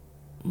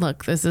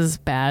 look, this is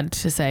bad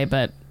to say,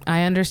 but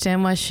I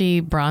understand why she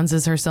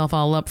bronzes herself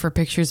all up for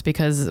pictures,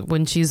 because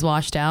when she's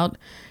washed out,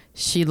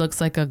 she looks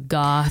like a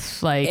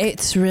goth. Like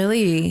it's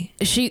really,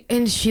 she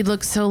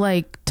looks so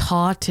like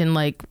taut and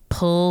like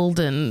pulled,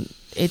 and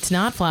it's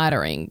not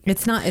flattering.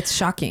 it's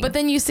shocking. But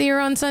then you see her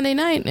on Sunday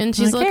night and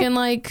she's Okay. looking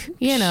like,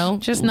 you know,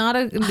 just not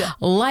a,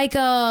 like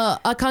a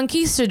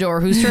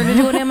conquistador who's turned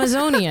into an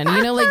Amazonian.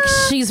 You know, like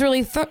she's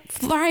really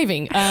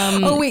thriving.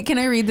 oh wait, can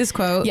I read this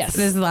quote? Yes.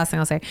 This is the last thing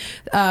I'll say.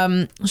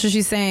 So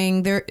she's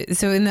saying there.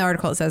 So in the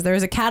article it says there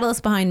is a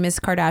catalyst behind Miss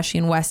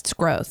Kardashian West's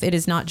growth. It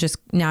is not just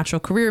natural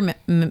career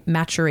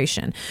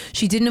maturation.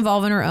 She didn't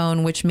evolve on her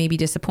own, which may be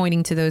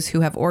disappointing to those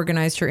who have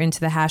organized her into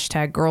the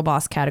hashtag girl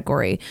boss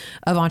category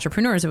of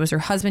entrepreneurs. It was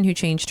her husband who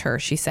changed her,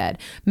 she said.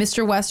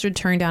 Mr. West would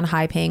turn down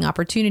high-paying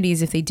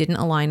opportunities if they didn't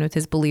align with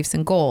his beliefs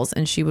and goals,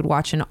 and she would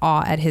watch in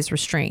awe at his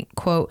restraint.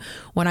 Quote,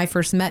 when I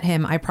first met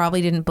him, I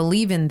probably didn't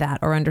believe in that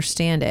or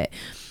understand it.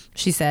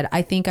 She said,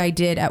 I think I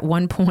did at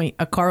one point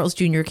a Carl's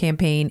Jr.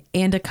 campaign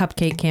and a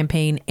cupcake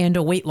campaign and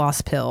a weight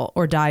loss pill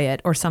or diet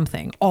or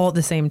something all at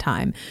the same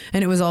time.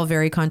 And it was all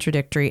very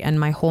contradictory, and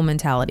my whole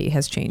mentality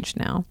has changed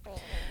now.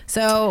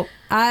 So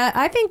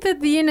I think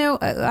that, you know,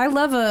 I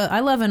love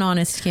an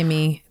honest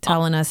Kimmy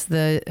telling us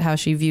how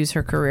she views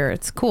her career.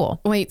 It's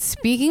cool. Wait,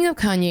 speaking of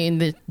Kanye and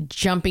the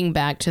jumping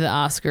back to the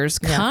Oscars,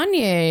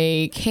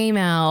 Kanye came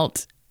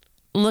out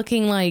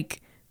looking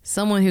like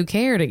someone who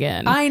cared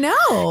again. I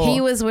know.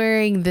 He was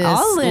wearing this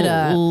All lit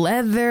up.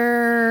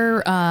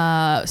 leather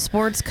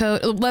sports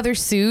coat, leather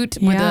suit,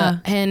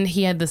 and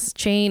he had this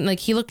chain. Like,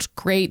 he looked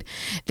great.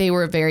 They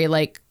were very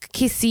like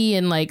kissy,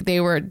 and like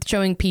they were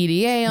showing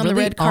PDA on the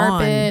Really red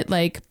carpet.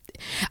 Like,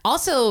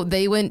 also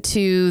they went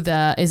to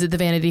the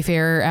Vanity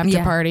Fair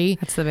after party.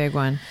 That's the big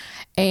one.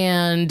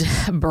 And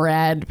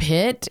Brad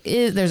Pitt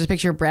there's a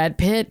picture of Brad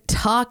Pitt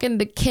talking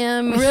to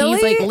Kim. Really?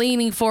 He's like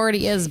leaning forward.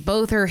 He has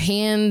both her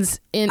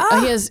hands in,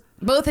 he has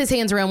both his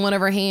hands around one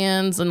of her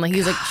hands. And like,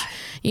 he's like,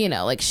 you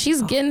know, like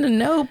she's getting to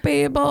know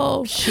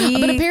people.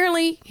 But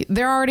apparently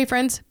they're already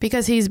friends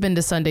because he's been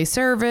to Sunday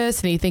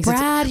service and he thinks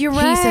Brad, you're he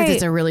right. says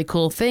it's a really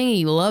cool thing.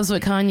 He loves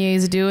what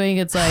Kanye's doing.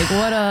 It's like,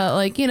 what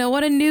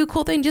a new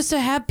cool thing just to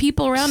have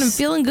people around and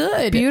feeling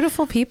good.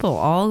 Beautiful people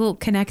all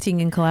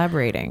connecting and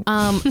collaborating.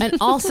 And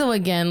also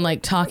again,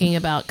 like talking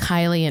about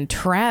Kylie and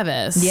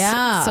Travis.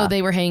 Yeah. So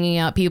they were hanging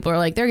out. People are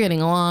like, they're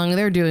getting along.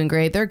 They're doing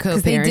great. They're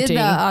co-parenting. They did the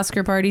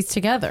Oscar parties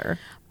together.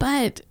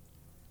 But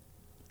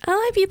a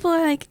lot of people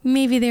are like,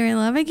 maybe they're in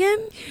love again.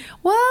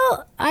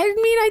 Well, I mean,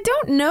 I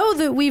don't know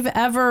that we've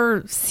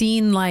ever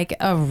seen like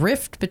a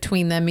rift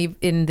between them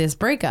in this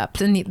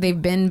breakup. And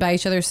they've been by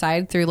each other's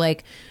side through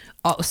like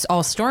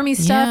all stormy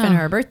stuff and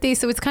her birthday.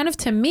 So it's kind of,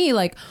 to me,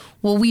 like,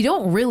 well, we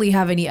don't really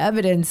have any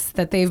evidence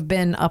that they've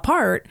been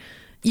apart,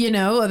 you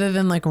know, other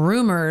than like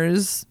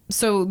rumors.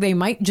 So they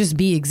might just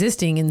be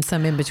existing in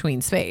some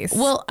in-between space.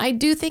 Well, I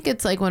do think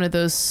it's like one of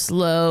those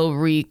slow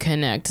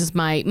reconnects.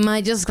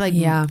 My just like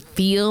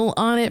feel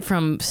on it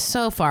from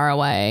so far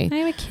away. They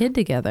have a kid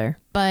together.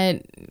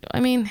 But I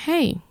mean,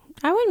 hey,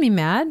 I wouldn't be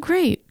mad.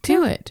 great,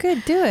 do it.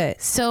 Good, do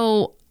it.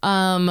 So,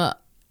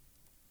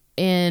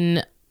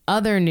 in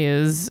other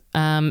news,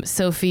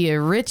 Sophia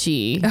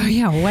Richie. Oh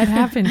yeah, what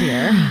happened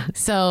here?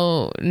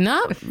 So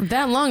not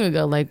that long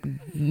ago, like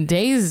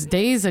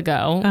days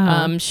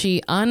ago,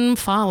 she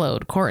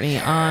unfollowed Courtney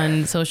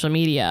on social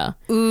media.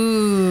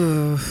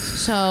 Ooh.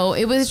 So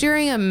it was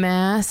during a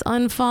mass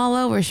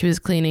unfollow where she was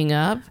cleaning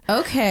up.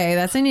 Okay,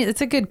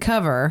 it's a good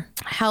cover.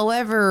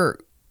 However,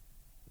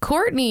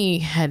 Courtney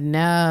had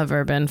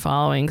never been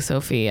following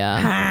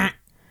Sophia.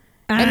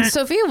 And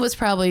Sophia was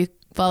probably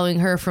following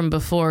her from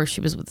before she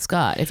was with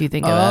Scott, if you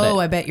think about it. Oh,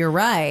 I bet you're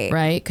right.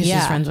 Right? Because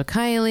she's friends with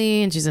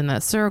Kylie and she's in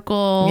that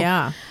circle.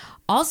 Yeah.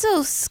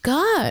 Also,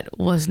 Scott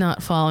was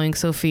not following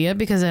Sophia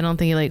because I don't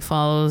think he like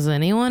follows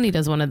anyone. He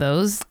does one of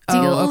those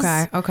deals.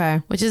 Oh,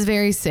 okay. Which is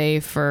very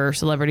safe for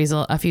celebrities.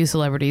 A few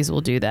celebrities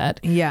will do that.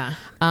 Yeah.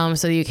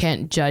 So you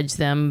can't judge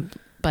them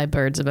by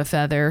birds of a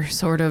feather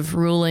sort of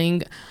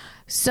ruling.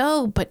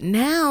 So, but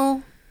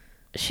now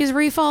she's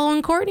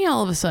refollowing Courtney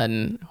all of a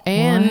sudden.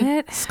 And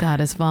What? Scott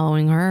is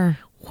following her.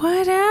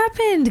 What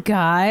happened,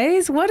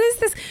 guys? What is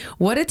this?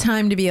 What a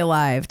time to be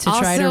alive to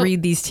try to Also-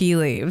 read these tea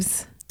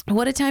leaves.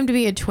 What a time to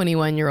be a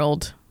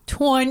 21-year-old.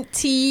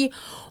 21.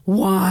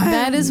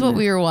 That is what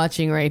we were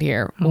watching right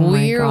here. Oh my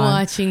We're God.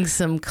 watching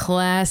some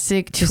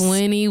classic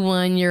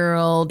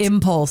 21-year-old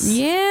Impulse.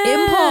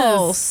 Yes.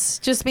 Impulse.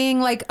 Just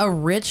being like a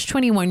rich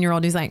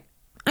 21-year-old who's like,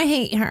 I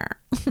hate her.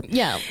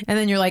 Yeah. And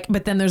then you're like,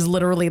 but then there's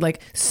literally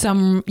like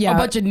some, A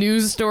bunch of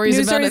news stories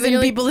news about stories it. and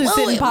You're people like, who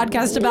sit and "Whoa,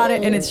 podcast about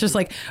it. And it's just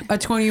like a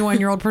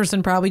 21-year-old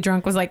person probably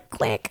drunk was like,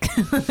 click.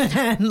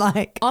 And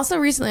like, Also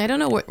recently, I don't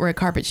know what red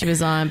carpet she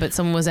was on, but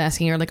someone was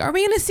asking her like, are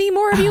we going to see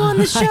more of you on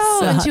the show?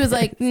 And she was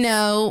like,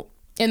 no,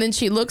 And then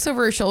she looks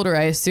over her shoulder,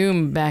 I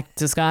assume back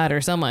to Scott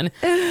or someone.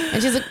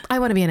 And she's like, I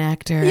want to be an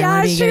actor. Yeah, I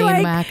want to be she, getting like,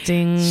 into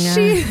acting.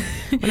 she-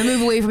 I want to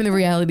move away from the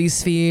reality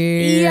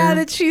sphere. Yeah,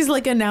 that she's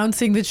like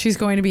announcing that she's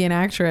going to be an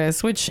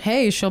actress, which,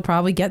 hey, she'll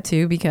probably get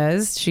to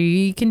because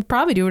she can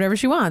probably do whatever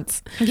she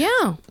wants.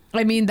 Yeah.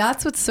 I mean,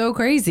 that's what's so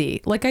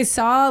crazy. Like I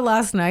saw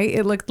last night,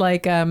 it looked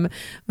like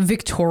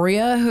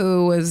Victoria,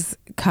 who was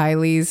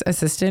Kylie's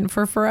assistant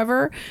for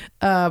forever,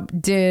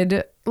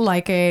 did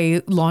like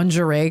a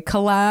lingerie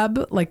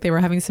collab. Like they were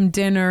having some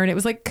dinner and it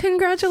was like,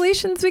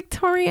 congratulations,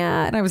 Victoria.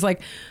 And I was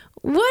like,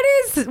 what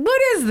is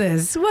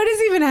this? What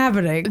is even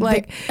happening?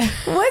 Like,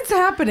 what's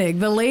happening?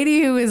 The lady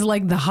who is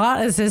like the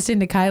hot assistant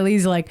to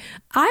Kylie's like,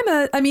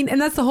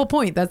 and that's the whole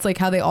point. That's like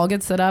how they all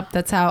get set up.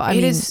 That's how,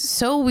 It is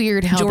so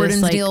weird how Jordan's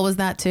this like deal was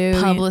that too.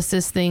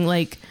 publicist thing,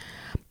 like,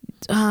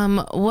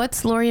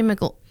 what's what's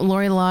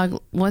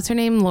her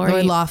name?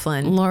 Lori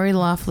Loughlin. Lori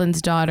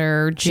Loughlin's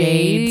daughter,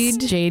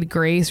 Jade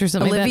Grace or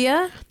something like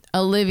that.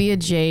 Olivia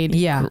Jade.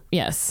 Yeah.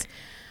 Yes.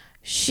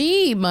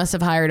 She must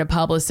have hired a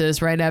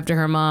publicist right after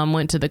her mom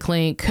went to the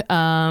clink,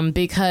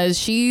 because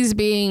she's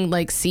being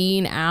like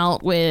seen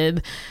out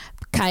with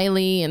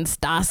Kylie and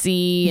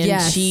Stassi, and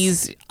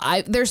Yes.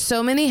 there's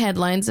so many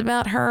headlines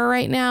about her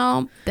right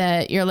now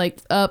that you're like,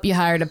 you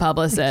hired a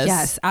publicist.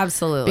 Yes,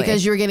 absolutely.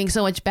 Because you're getting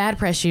so much bad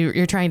press,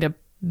 you're trying to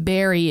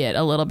bury it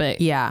a little bit.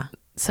 yeah,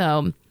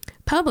 So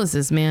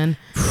publicist, man.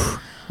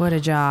 what a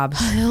job.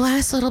 The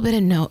last little bit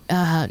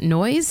of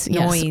noise.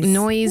 Yes.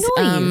 Noise.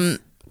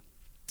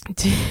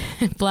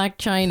 Black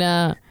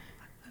China,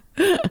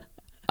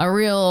 a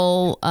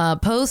real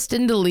post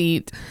and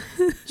delete.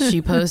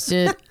 She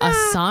posted a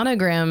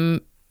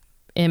sonogram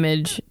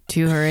image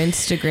to her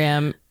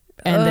Instagram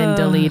and then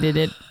deleted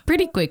it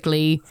pretty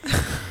quickly.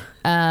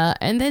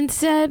 And then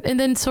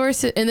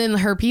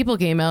her people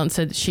came out and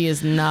said she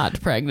is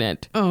not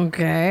pregnant.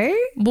 Okay.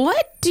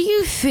 What do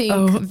you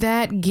think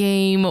that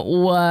game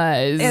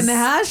was? And the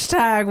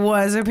hashtag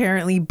was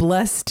apparently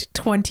blessed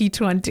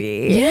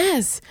 2020.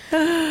 Yes.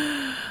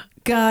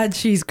 God,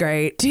 she's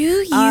great. Do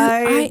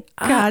you?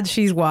 God,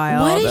 she's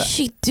wild. What is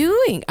she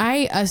doing?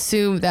 I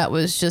assume that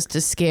was just to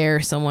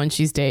scare someone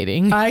she's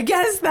dating. I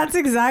guess that's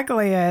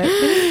exactly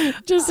it.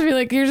 Just to be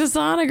like, here's a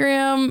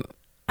sonogram.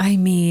 I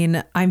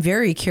mean, I'm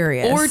very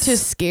curious. Or to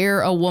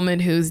scare a woman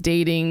who's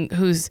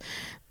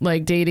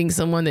like dating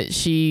someone that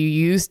she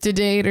used to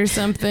date or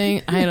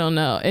something. I don't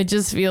know. It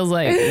just feels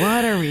like,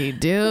 what are we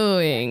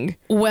doing?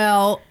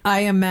 Well,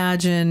 I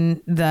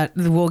imagine that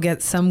we'll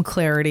get some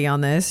clarity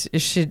on this.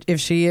 If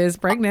she is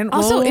pregnant,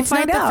 Also, we'll it's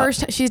find not out. the first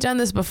time she's done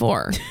this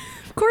before.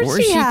 Of course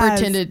Where she has.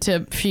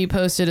 she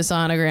posted a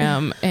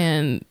sonogram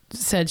and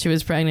said she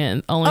was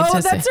pregnant.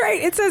 That's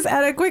right. It says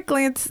at a quick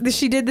glance that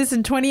she did this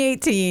in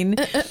 2018.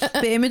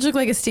 The image looked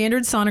like a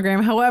standard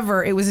sonogram.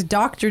 However, it was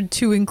doctored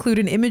to include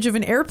an image of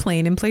an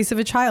airplane in place of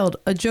a child.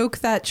 A joke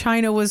that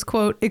China was,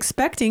 quote,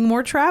 expecting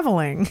more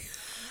traveling.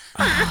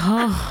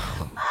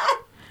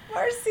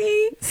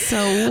 Marcy.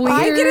 So weird.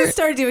 I'm going to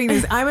start doing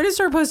this. I'm going to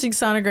start posting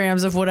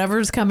sonograms of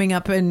whatever's coming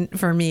up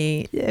for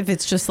me. If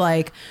it's just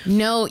like...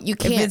 No, you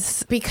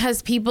can't,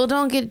 because people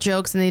don't get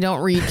jokes and they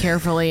don't read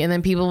carefully, and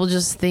then people will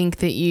just think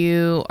that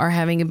you are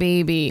having a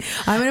baby.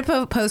 I'm going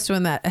to post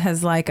one that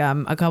has like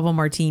a couple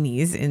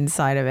martinis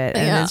inside of it.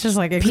 And it's just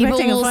like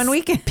expecting a fun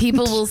weekend.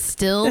 People will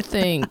still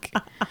think...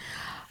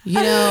 You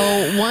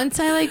know, once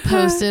I like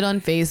posted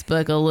on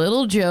Facebook a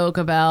little joke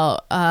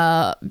about,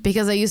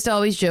 because I used to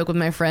always joke with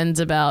my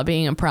friends about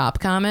being a prop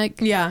comic.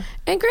 Yeah.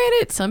 And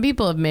granted, some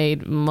people have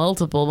made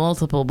multiple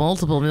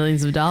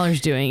millions of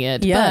dollars doing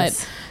it. Yes.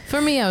 But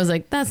for me, I was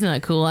like, that's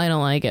not cool. I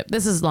don't like it.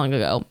 This is long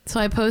ago. So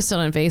I posted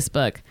on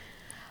Facebook,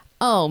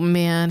 oh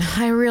man,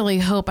 I really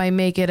hope I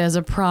make it as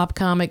a prop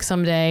comic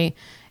someday.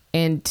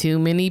 And too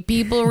many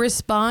people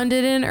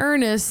responded in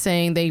earnest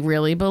saying they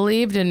really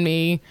believed in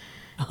me.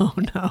 Oh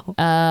no.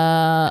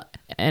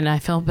 And I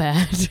felt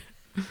bad.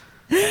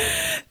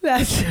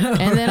 That's so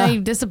and then I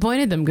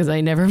disappointed them because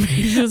I never made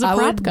it as a I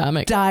prop would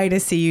comic. die to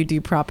see you do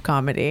prop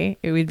comedy.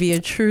 It would be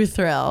a true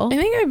thrill. I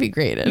think I'd be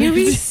great at You'd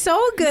be it.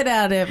 so good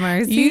at it,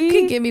 Marcy. You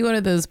could give me one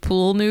of those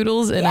pool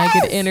noodles and I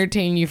could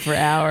entertain you for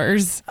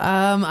hours.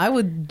 I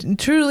would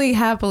truly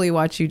happily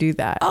watch you do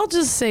that. I'll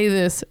just say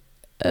this.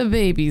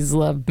 Babies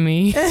love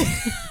me.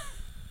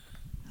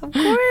 Of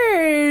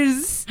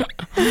course.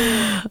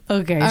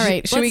 Okay. All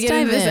right. Should we get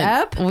into this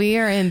app? We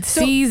are in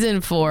season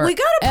 4. we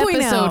gotta point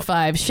episode out-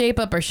 5. Shape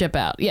up or ship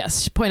out.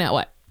 Yes. Point out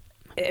what?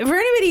 For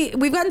anybody,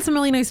 we've gotten some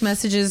really nice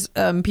messages.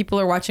 People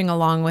are watching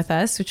along with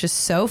us, which is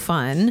so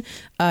fun.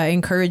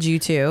 Encourage you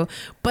to.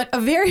 But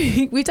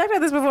we talked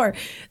about this before.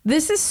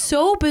 This is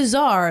so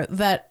bizarre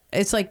that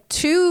it's like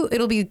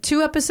it'll be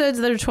 2 episodes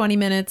that are 20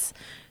 minutes.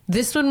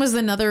 This one was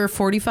another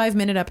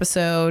 45-minute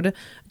episode.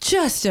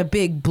 Just a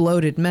big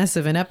bloated mess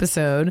of an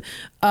episode.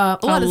 A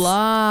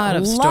lot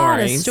of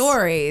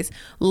stories.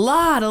 A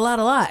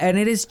lot. And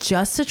it is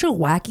just such a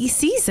wacky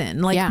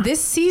season. Like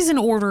this season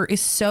order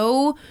is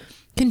so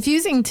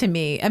confusing to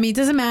me. I mean, it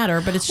doesn't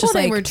matter, but it's just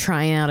Well, like we're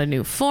trying out a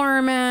new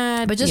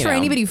format. But just for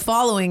anybody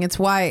following, it's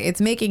why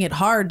it's making it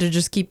hard to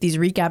just keep these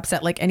recaps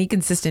at like any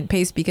consistent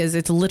pace, because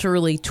it's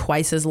literally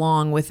twice as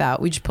long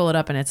without. We just pull it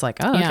up and it's like,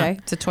 oh, okay,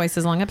 it's a twice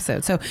as long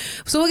episode. So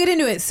we'll get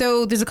into it.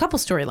 So there's a couple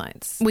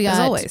storylines. We got as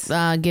always.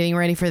 Getting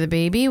ready for the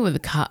baby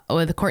with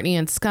Courtney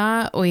and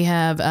Scott. We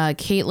have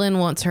Caitlin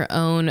wants her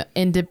own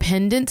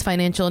independence,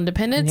 financial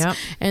independence,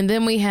 and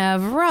then we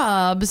have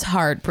Rob's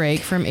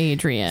heartbreak from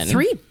Adrian.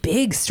 3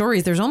 big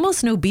stories. There's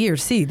almost no B or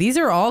C. These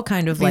are all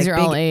kind of like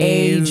big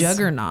A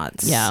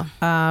juggernauts. Yeah.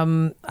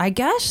 I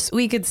guess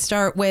we could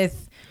start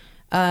with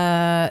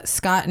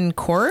Scott and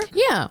Court.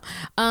 Yeah.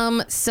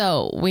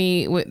 So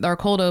our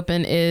cold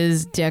open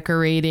is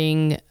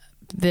decorating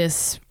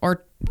this,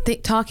 or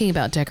talking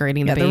about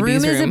decorating the baby's room.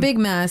 The room is a big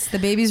mess. The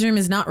baby's room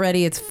is not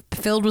ready. It's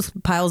filled with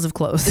piles of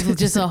clothes. It's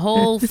just a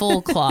whole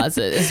full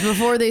closet. It's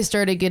before they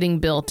started getting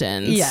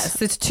built-ins. Yes.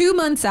 It's 2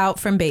 months out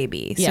from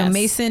baby. Yes. So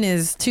Mason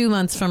is 2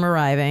 months from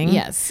arriving.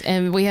 Yes.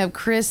 And we have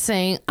Chris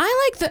saying,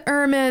 I like the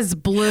Hermes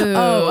blue.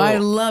 Oh, I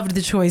loved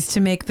the choice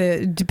to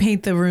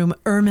paint the room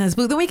Hermes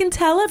blue. Then we can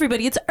tell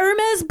everybody it's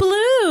Hermes blue.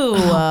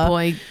 Oh,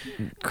 boy.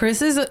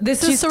 Chris is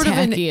She's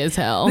tacky as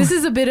hell. This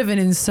is a bit of an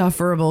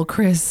insufferable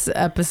Chris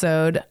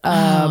episode.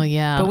 Oh,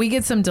 yeah. But we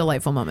get some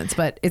delightful moments,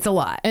 but it's a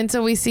lot. And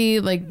so we see,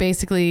 like,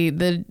 basically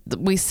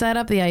we set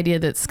up the idea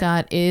that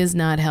Scott is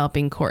not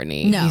helping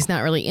Courtney. No. He's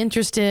not really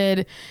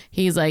interested.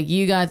 He's like,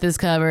 you got this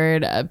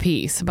covered.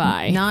 Peace.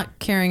 Bye. Not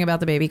caring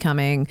about the baby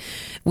coming.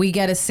 We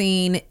get a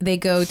scene.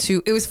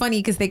 It was funny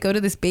because they go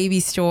to this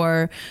baby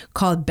store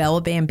called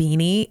Bella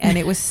Bambini, and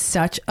it was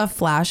such a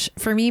flash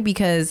for me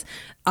because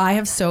I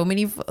have so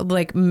many,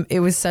 like, it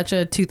was such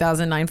a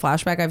 2009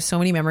 flashback. I have so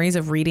many memories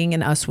of reading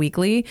in Us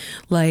Weekly,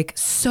 like,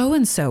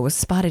 so-and-so was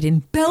spotted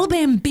in Bella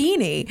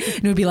Bambini.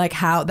 And it would be like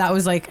that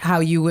was like how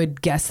you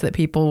would guess that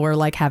people were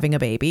like having a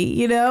baby,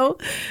 you know?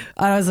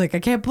 I was like, I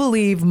can't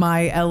believe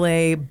my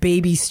LA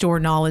baby store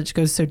knowledge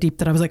goes so deep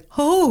that I was like,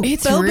 oh,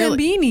 it's Bella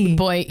Bambini.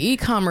 Boy,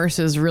 e-commerce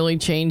has really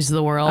changed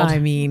the world. I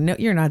mean, no,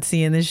 you're not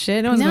seeing this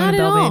shit. No one's going to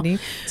Bella Bambini.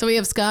 So we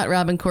have Scott,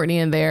 Rob, and Courtney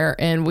in there,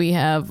 and we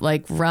have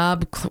like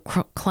Rob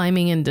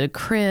climbing into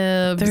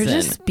cribs. They're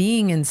just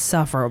being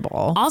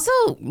insufferable. Also,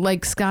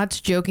 like,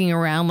 Scott's joking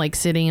around, like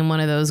sitting in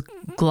one of those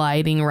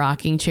gliding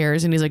rocking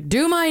chairs, and he's like,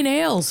 do my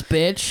nails,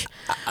 bitch.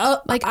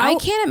 I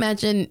can't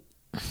imagine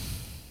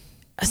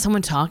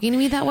someone talking to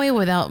me that way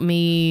without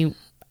me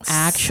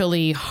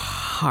actually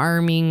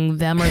harming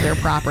them or their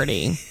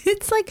property.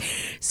 It's like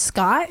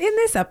Scott in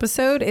this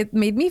episode, it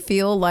made me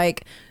feel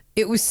like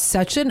it was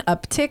such an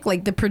uptick.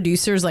 Like the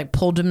producers like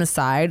pulled him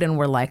aside and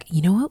were like,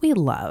 you know what we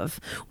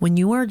love? When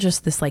you are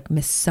just this like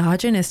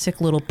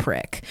misogynistic little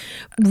prick.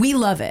 We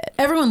love it.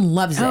 Everyone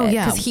loves it.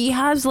 Yeah. Because he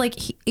has like,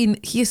 he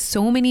has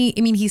so many,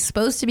 I mean, he's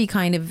supposed to be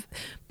kind of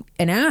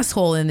an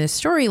asshole in this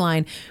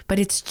storyline, but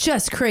it's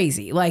just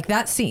crazy. Like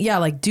that scene, yeah,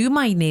 like do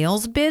my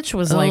nails, bitch,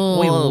 was like,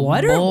 wait,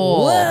 what?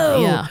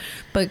 Whoa. Yeah.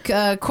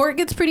 But Court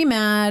gets pretty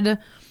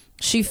mad.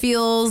 She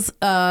feels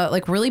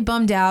like really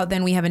bummed out.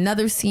 Then we have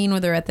another scene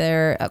where they're at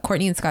their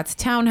Courtney and Scott's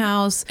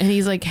townhouse, and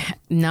he's like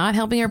not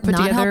helping her put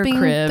together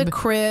the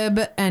crib,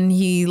 and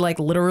he like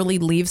literally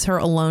leaves her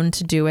alone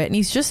to do it. And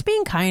he's just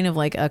being kind of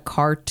like a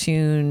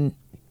cartoon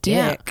dick.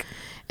 Yeah.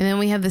 And then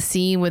we have the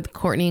scene with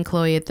Courtney and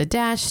Chloe at the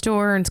Dash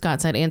store, and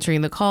Scott's not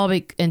answering the call,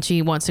 and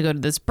she wants to go to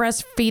this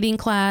breastfeeding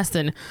class,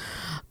 and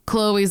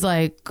Chloe's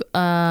like,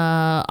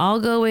 I'll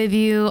go with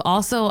you.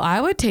 Also,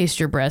 I would taste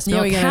your breast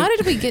milk. How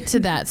did we get to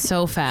that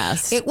so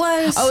fast?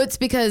 It's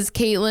because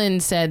Caitlin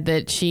said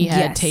that she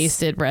had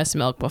tasted breast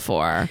milk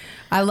before.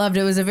 I loved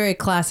it. It was a very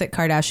classic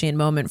Kardashian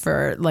moment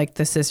for like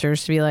the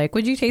sisters to be like,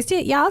 would you taste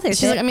it? Yeah, I'll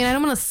taste it. She's like, I mean, I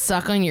don't want to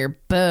suck on your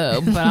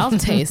boob, but I'll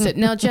taste it.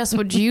 Now, Jess,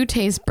 would you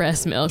taste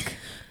breast milk?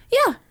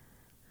 Yeah.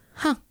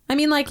 Huh. I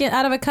mean, like it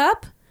out of a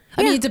cup?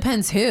 I mean, it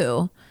depends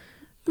who.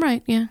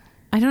 Right, yeah.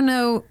 I don't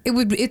know.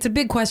 It's a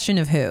big question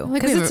of who.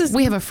 Like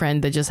we have a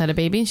friend that just had a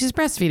baby and she's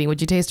breastfeeding. Would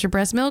you taste her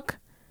breast milk?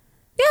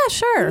 Yeah,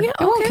 sure. Yeah,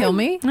 it won't kill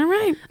me. All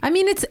right. I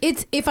mean, it's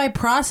if I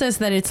process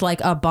that it's like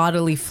a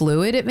bodily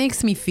fluid, it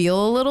makes me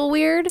feel a little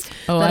weird.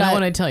 Oh, I don't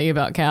want to tell you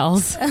about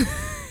cows.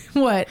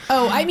 What?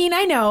 Oh, I mean,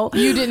 I know.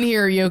 You didn't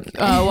hear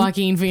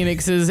Joaquin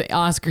Phoenix's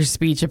Oscar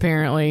speech,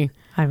 apparently.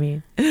 I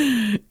mean,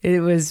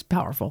 it was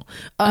powerful.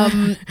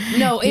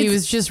 No, he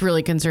was just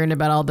really concerned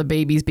about all the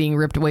babies being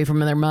ripped away from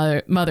their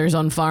mothers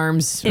on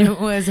farms. It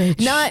was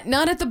not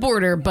at the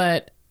border,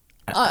 but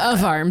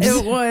farms.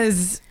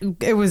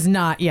 It was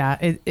not.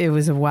 Yeah, it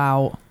was a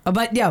wow.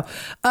 But no,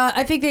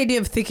 I think the idea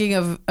of thinking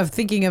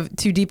of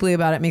too deeply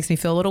about it makes me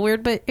feel a little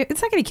weird. But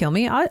it's not going to kill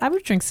me. I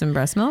would drink some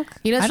breast milk.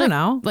 I don't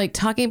know. Like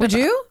talking about. Would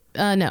you?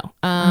 No.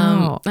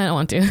 I don't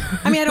want to.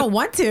 I mean, I don't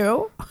want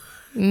to.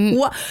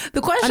 What the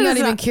question? I'm not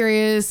even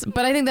curious,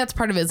 but I think that's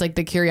part of it. Is like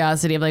the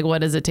curiosity of like, what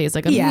does it taste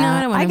like?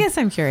 I guess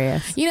I'm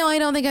curious. You know, I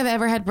don't think I've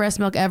ever had breast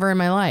milk ever in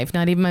my life.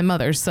 Not even my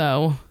mother's.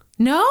 So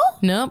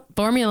nope,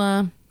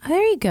 formula.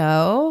 There you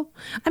go.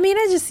 I mean,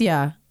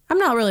 I'm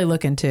not really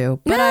looking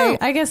to, but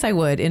I guess I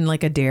would in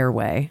like a dare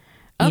way.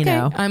 Okay, you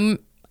know? I'm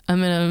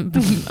I'm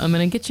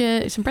gonna get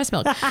you some breast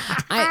milk.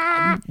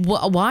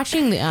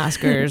 Watching the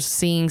Oscars,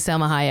 seeing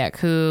Selma Hayek,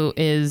 who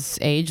is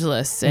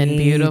ageless and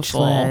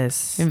beautiful and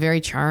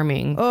very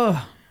charming.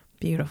 Oh,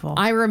 beautiful.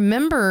 I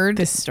remembered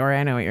this story.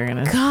 I know what you're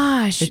gonna.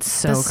 Gosh, it's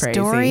so the crazy.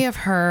 Story of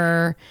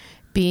her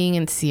being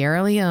in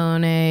Sierra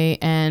Leone,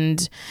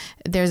 and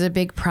there's a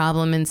big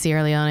problem in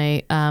Sierra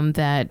Leone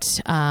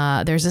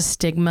that there's a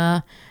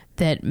stigma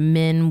that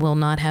men will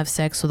not have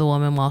sex with a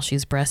woman while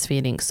she's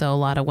breastfeeding. So a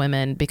lot of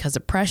women, because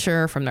of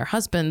pressure from their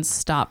husbands,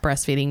 stop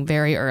breastfeeding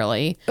very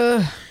early.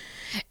 Ugh.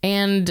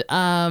 And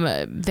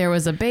there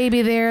was a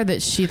baby there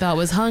that she thought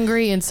was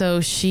hungry, and so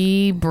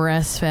she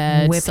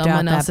breastfed Whipped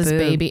someone out that else's boob.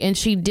 baby, and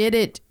she did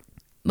it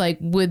like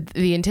with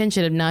the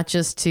intention of not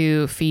just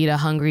to feed a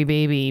hungry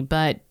baby,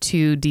 but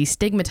to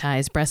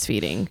destigmatize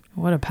breastfeeding.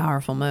 What a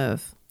powerful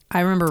move.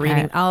 I remember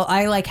reading,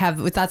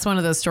 that's one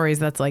of those stories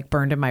that's like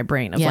burned in my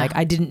brain of like,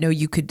 I didn't know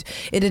you could,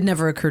 it had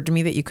never occurred to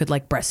me that you could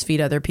like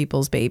breastfeed other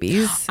people's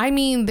babies. I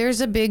mean,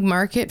 there's a big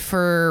market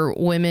for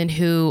women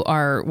who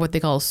are what they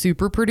call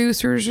super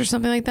producers or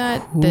something like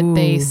that, that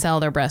they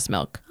sell their breast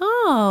milk.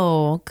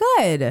 Oh,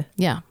 good.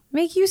 Yeah.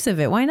 Make use of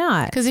it. Why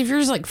not? Because if you're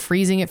just like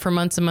freezing it for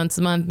months and months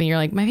and months, and you're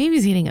like, my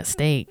baby's eating a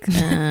steak.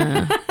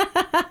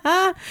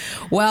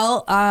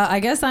 Well, I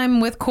guess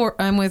I'm with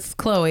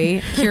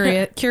Chloe,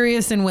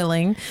 curious and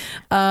willing.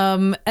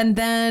 And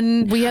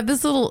then we have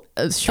this little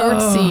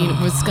short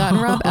scene with Scott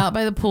and Rob out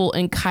by the pool,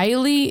 and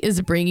Kylie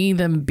is bringing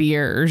them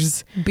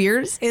beers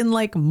in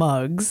like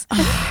mugs.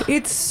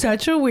 It's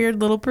such a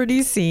weird little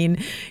pretty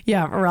scene.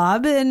 Yeah,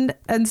 Rob and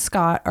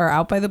Scott are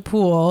out by the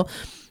pool.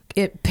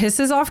 It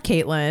pisses off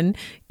Caitlin.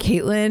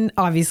 Caitlin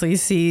obviously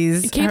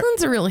sees...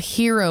 Caitlin's a real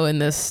hero in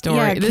this story.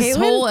 Yeah, this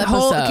whole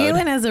episode.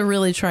 Caitlin has a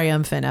really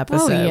triumphant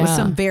episode with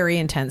some very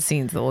intense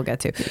scenes that we'll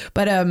get to.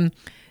 But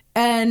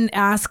and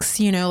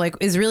asks, like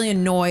is really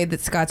annoyed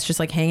that Scott's just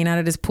like hanging out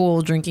at his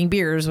pool drinking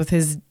beers with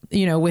his,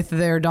 with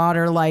their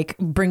daughter, like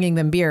bringing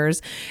them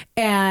beers.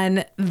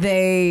 And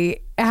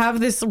they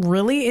have this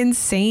really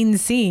insane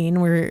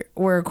scene where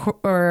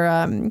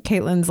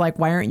Caitlin's like,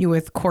 why aren't you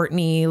with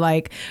Courtney?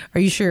 Like,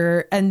 are you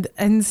sure? And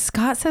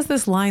Scott says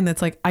this line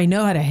that's like, I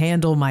know how to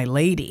handle my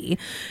lady.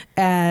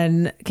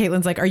 And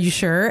Caitlin's like, are you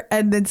sure?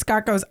 And then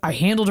Scott goes, I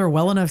handled her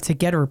well enough to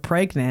get her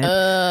pregnant.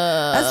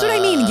 That's what I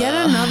mean. Yet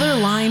another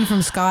line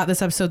from Scott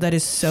this episode that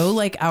is so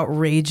like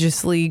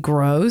outrageously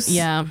gross.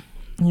 Yeah.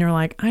 And you're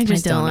like, I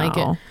just don't like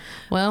know. it.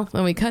 Well,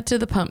 when we cut to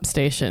the pump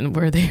station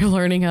where they're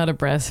learning how to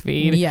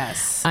breastfeed.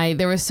 Yes.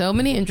 There were so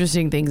many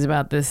interesting things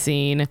about this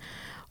scene.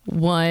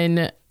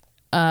 One,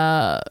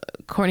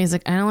 Courtney's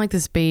like, I don't like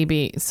this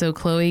baby. So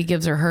Chloe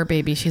gives her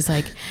baby. She's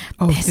like,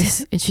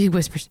 and she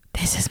whispers,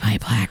 this is my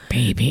black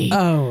baby.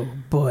 Oh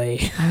boy.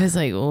 I was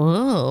like,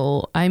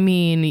 whoa. I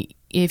mean,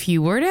 if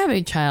you were to have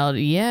a child,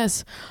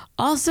 yes.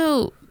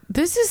 Also,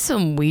 this is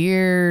some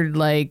weird,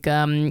 like,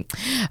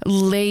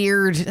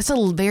 layered. That's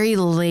a very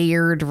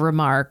layered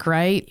remark,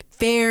 right?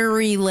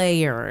 Very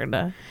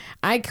layered.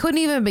 I couldn't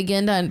even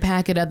begin to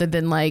unpack it other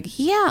than like,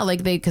 yeah,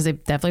 like because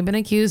they've definitely been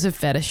accused of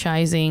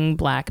fetishizing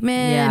black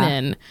men,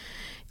 and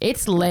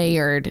it's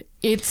layered.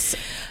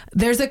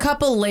 There's a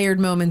couple layered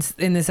moments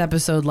in this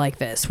episode like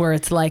this where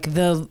it's like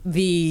the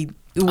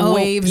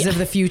waves of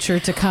the future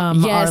to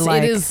come are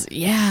like, it is.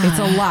 Yeah, it's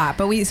a lot.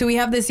 But we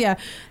have this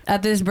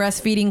at this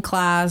breastfeeding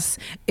class.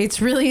 It's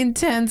really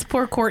intense.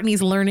 Poor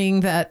Courtney's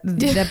learning that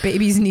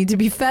babies need to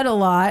be fed a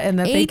lot and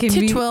that 8 they can to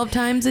be 12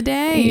 times a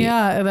day.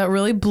 Yeah, that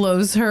really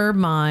blows her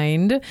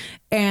mind.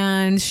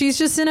 And she's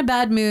just in a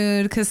bad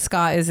mood because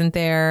Scott isn't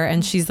there,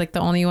 and she's like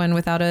the only one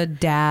without a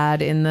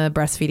dad in the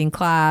breastfeeding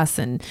class.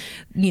 And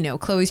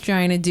Chloe's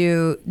trying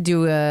to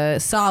do a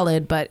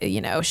solid, but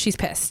she's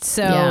pissed.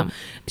 So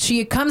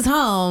she comes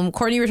home.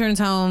 Courtney returns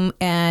home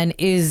and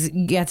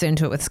gets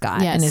into it with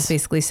Scott, and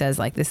basically says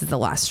like, "This is the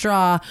last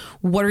straw.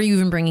 What are you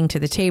even bringing to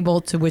the table?"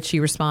 To which he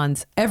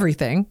responds,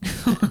 "Everything."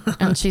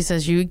 And she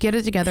says, "You get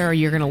it together, or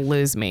you're gonna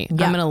lose me. I'm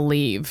gonna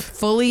leave."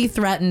 Fully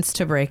threatens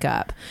to break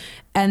up.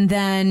 And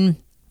then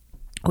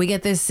we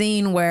get this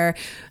scene where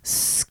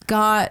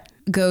Scott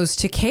goes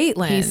to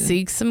Caitlin. He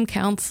seeks some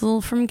counsel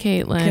from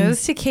Caitlin.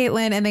 Goes to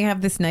Caitlin, and they have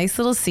this nice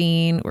little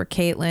scene where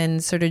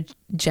Caitlin sort of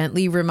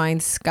gently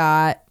reminds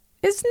Scott.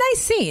 It's a nice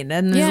scene,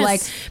 and is like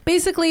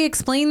basically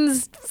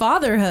explains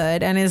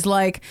fatherhood and is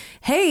like,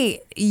 hey,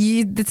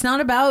 it's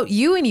not about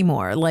you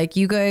anymore. Like,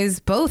 you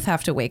guys both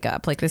have to wake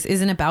up. Like, this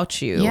isn't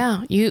about you.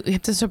 Yeah, you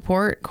have to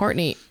support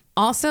Courtney.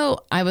 Also,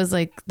 I was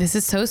like, this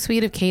is so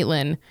sweet of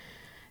Caitlin.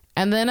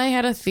 And then I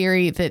had a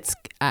theory that's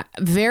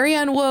very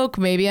unwoke.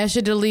 Maybe I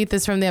should delete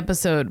this from the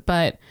episode.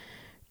 But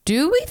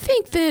do we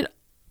think that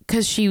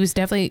because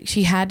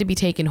she had to be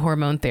taking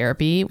hormone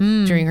therapy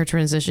during her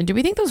transition, do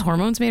we think those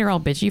hormones made her all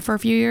bitchy for a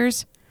few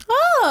years?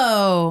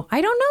 Oh,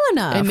 I don't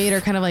know enough. It made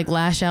her kind of like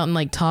lash out and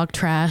like talk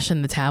trash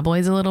in the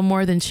tabloids a little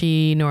more than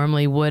she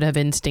normally would have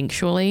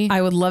instinctually.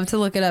 I would love to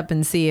look it up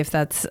and see if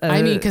that's.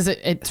 I mean, because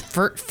it's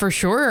for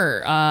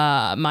sure.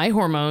 My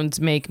hormones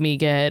make me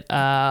get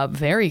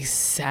very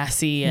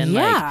sassy and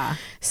like.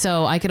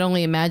 So I could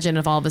only imagine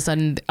if all of a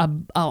sudden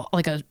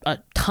a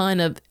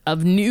ton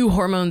of new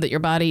hormone that your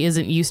body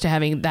isn't used to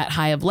having that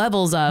high of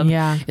levels of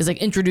is like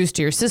introduced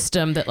to your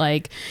system, that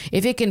like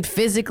if it can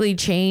physically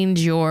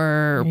change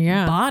your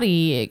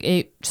body,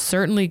 it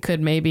certainly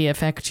could maybe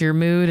affect your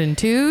mood and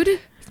tude.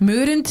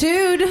 Mood and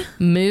tude.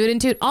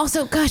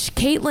 Also, gosh,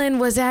 Caitlyn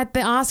was at the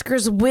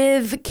Oscars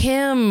with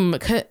Kim.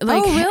 Like,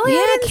 oh, really?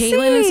 Yeah,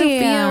 Caitlyn and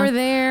Sophia were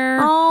there.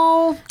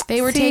 Oh, they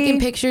were taking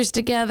pictures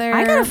together.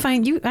 I gotta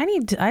find you.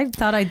 I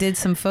thought I did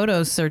some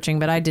photos searching,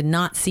 but I did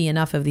not see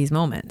enough of these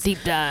moments. Deep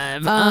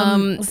dive.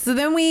 So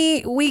then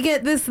we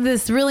get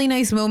this really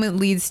nice moment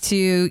leads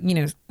to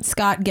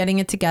Scott getting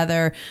it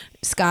together.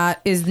 Scott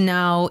is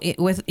now in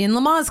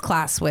Lamaze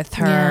class with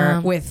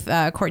her, with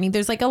Courtney.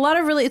 There's like a lot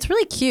of it's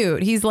really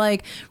cute. He's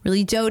like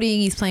really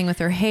doting. He's playing with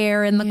her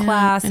hair in the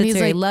class. And it's he's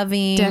very like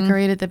loving.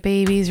 Decorated the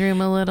baby's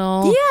room a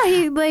little. Yeah,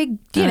 he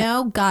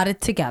got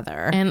it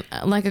together. And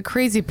like a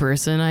crazy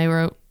person, I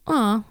wrote,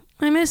 "Aw,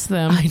 I miss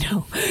them." I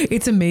know.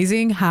 It's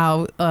amazing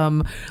how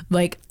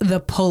like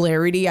the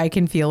polarity I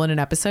can feel in an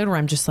episode where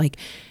I'm just like,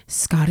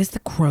 Scott is the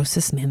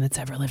grossest man that's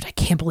ever lived. I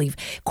can't believe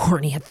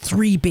Courtney had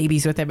 3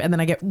 babies with him. And then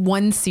I get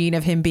one scene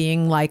of him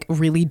being like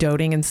really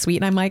doting and sweet.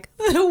 And I'm like,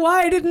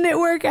 why didn't it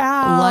work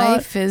out?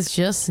 Life is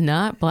just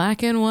not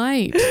black and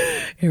white.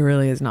 It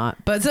really is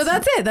not. But so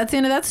that's it. That's the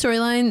end of that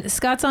storyline.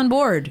 Scott's on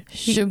board.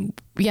 Should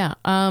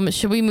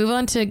we move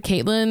on to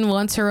Caitlyn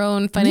wants her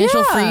own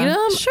financial freedom?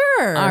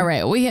 Sure. All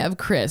right. We have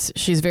Chris.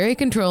 She's very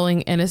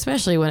controlling, and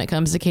especially when it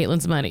comes to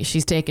Caitlyn's money.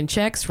 She's taking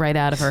checks right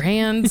out of her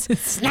hands.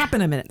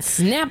 Snapping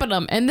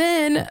them. And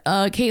then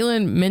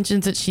Caitlyn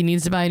mentions that she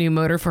needs to buy a new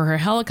motor for her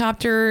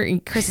helicopter.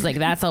 And Chris is like,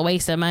 that's a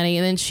waste of money.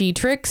 And then she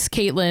tricks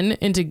Caitlyn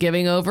into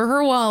giving over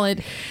her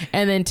wallet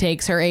and then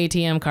takes her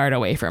ATM card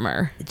away from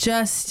her.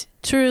 Just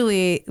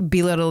truly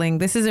belittling.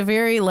 This is a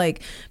very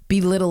like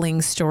belittling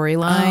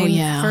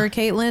storyline for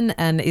Caitlyn,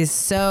 and is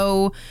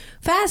so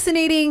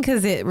fascinating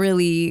because it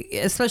really,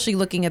 especially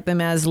looking at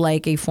them as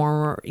like a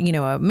former,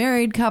 a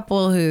married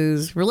couple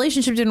whose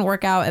relationship didn't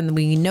work out, and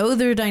we know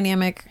their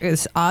dynamic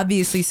is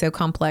obviously so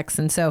complex,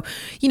 and so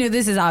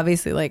this is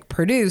obviously like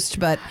produced,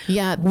 but go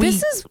ahead.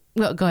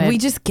 We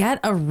just get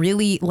a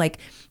really like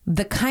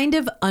the kind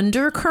of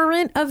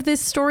undercurrent of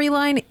this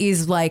storyline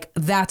is like,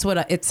 that's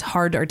what it's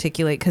hard to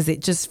articulate because it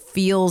just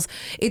feels,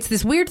 it's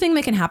this weird thing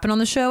that can happen on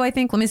the show, I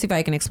think. Let me see if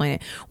I can explain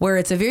it. Where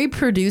it's a very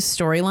produced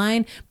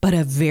storyline, but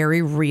a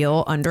very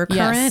real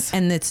undercurrent. Yes.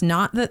 And it's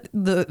not that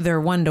they're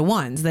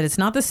one-to-ones, that it's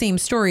not the same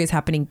story is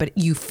happening, but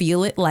you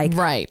feel it like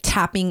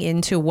tapping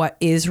into what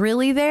is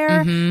really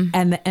there. Mm-hmm.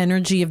 And the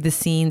energy of the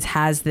scenes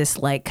has this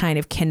like kind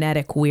of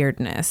kinetic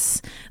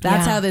weirdness.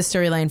 That's how this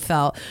storyline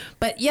felt.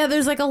 But yeah,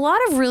 there's like a lot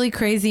of really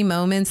crazy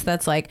moments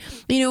that's like,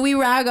 we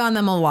rag on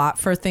them a lot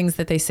for things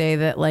that they say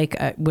that like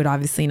would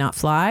obviously not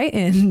fly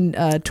in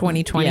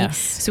 2020. Yes.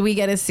 So we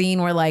get a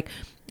scene where like,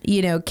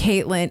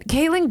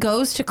 Caitlyn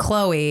goes to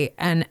Chloe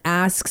and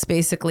asks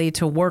basically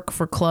to work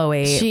for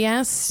Chloe. She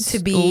asks to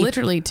be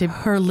literally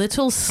her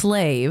little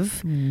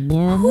slave.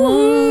 Because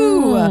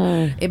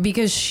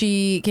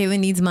Caitlyn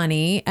needs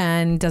money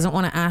and doesn't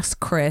want to ask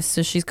Chris,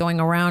 so she's going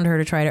around her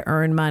to try to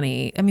earn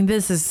money. I mean,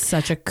 this is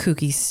such a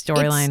kooky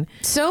storyline.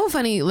 It's so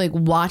funny, like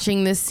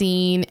watching this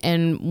scene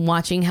and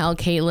watching how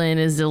Caitlyn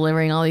is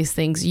delivering all these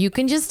things. You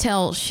can just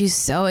tell she's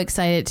so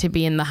excited to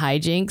be in the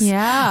hijinks.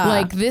 Yeah.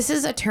 Like this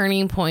is a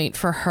turning point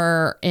for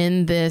her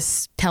in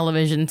this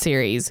television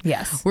series.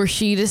 Yes. Where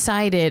she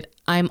decided,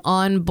 I'm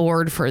on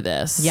board for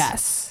this.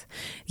 Yes.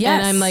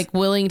 And I'm like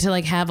willing to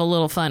like have a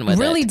little fun with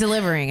really it.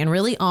 Delivering and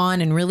really on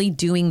and really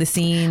doing the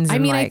scenes. I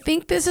mean, I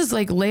think this is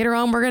like later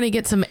on we're going to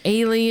get some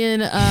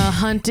alien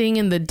hunting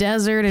in the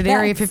desert at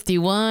Area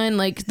 51.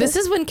 Like this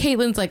is when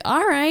Caitlyn's like,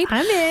 all right,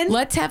 I'm in.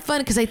 Let's have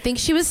fun. Because I think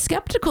she was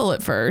skeptical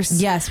at first.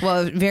 Yes.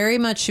 Well, very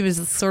much she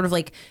was sort of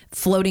like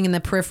floating in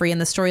the periphery, and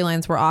the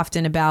storylines were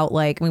often about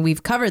like, I mean,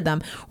 we've covered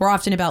them. We're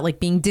often about like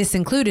being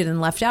disincluded and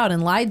left out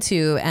and lied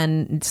to.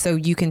 And so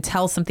you can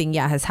tell something,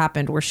 has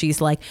happened where she's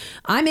like,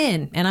 I'm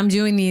in and I'm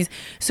doing these.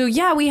 So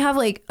we have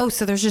like,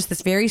 so there's just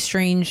this very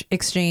strange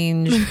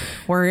exchange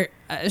where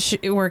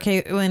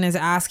Caitlyn is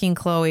asking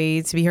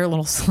Chloe to be her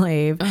little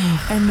slave.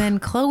 And then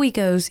Chloe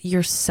goes,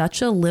 you're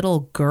such a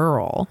little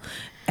girl.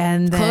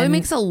 And then Chloe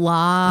makes a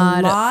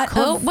lot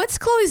of, what's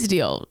Chloe's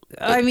deal?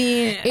 I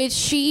mean, is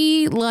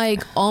she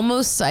like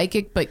almost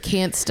psychic but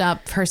can't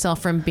stop herself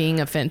from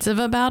being offensive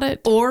about it?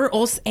 Or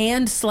also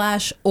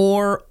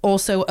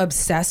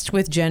obsessed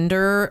with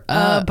gender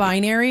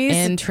binaries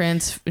and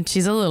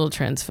she's a little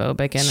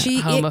transphobic and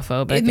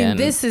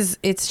homophobic.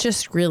 It's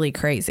just really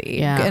crazy.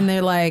 Yeah. And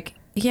they're like,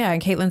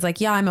 and Caitlyn's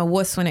like, I'm a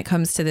wuss when it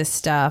comes to this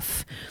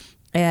stuff.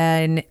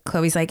 And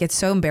Chloe's like, it's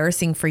so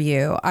embarrassing for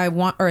you. I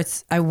want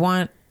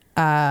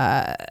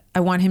I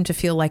want him to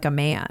feel like a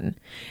man.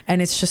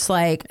 And it's just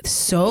like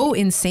so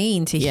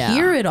insane to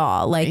hear it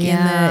all, like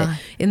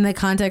in the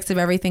context of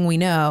everything we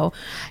know.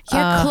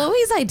 Yeah,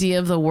 Chloe's idea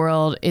of the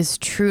world is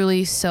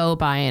truly so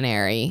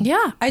binary.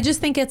 Yeah, I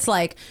just think it's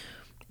like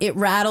it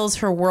rattles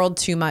her world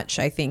too much,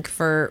 I think,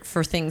 for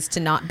things to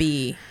not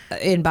be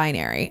in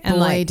binary. And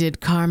boy, did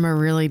karma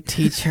really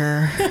teach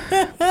her.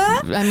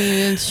 I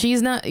mean,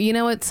 she's not, you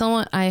know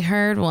what, I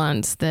heard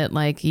once that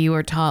like you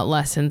are taught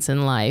lessons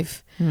in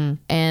life,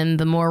 and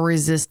the more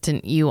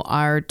resistant you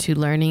are to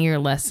learning your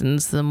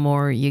lessons, the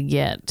more you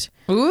get.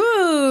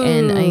 Ooh.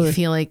 And I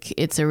feel like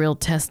it's a real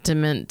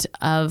testament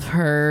of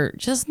her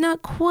just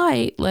not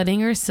quite letting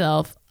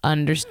herself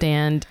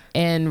understand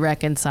and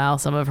reconcile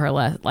some of her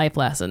life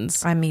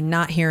lessons. I mean,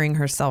 not hearing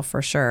herself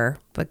for sure,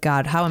 but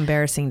God, how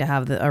embarrassing to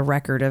have a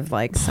record of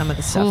like some of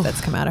the stuff that's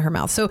come out of her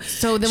mouth. So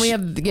then we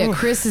have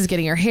Chris is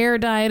getting her hair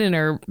dyed in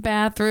her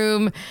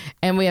bathroom,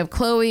 and we have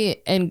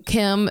Chloe and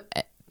Kim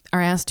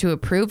are asked to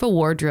approve a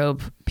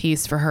wardrobe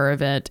piece for her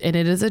event, and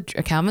it is a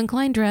Calvin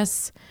Klein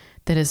dress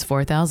that is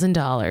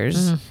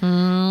 $4,000,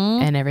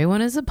 and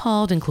everyone is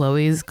appalled, and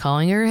Chloe's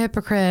calling her a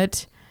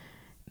hypocrite,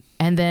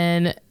 and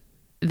then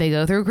they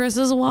go through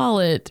Chris's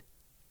wallet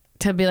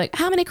to be like,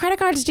 how many credit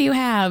cards do you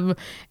have?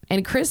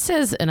 And Chris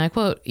says, and I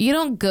quote, "You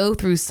don't go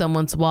through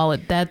someone's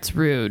wallet. That's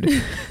rude."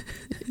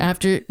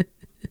 After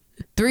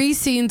 3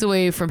 scenes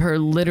away from her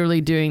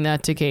literally doing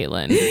that to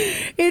Caitlyn.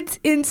 It's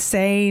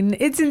insane.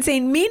 It's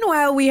insane.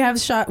 Meanwhile, we have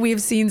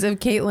scenes of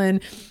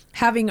Caitlyn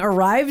having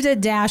arrived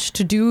at Dash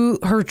to do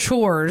her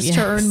chores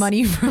to earn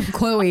money from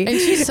Chloe. And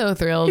she's so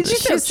thrilled.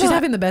 She's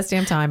having the best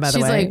damn time, by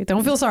the way. Like,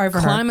 don't feel sorry for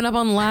her. Climbing up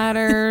on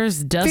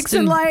ladders,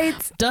 fixing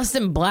lights,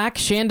 dusting black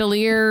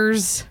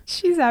chandeliers.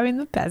 She's having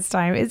the best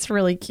time. It's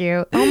really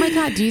cute. Oh my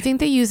God. Do you think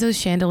they use those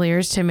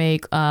chandeliers to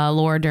make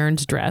Laura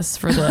Dern's dress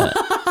for the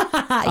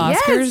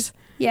Oscars?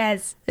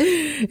 Yes.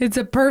 It's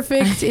a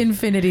perfect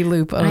infinity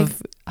loop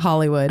of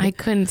Hollywood. I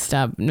couldn't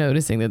stop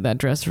noticing that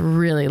dress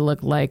really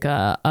looked like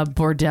a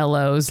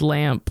Bordello's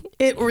lamp.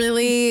 It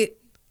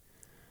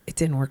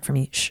didn't work for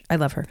me. Shh, I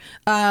love her.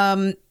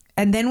 And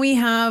then we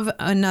have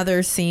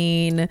another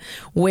scene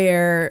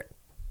where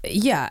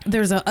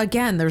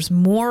there's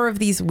more of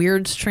these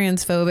weird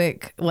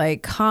transphobic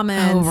like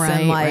comments.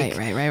 Right.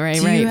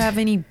 Do you have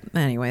any?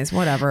 Anyways,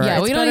 whatever. Yeah,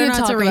 it's we don't need to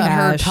talk about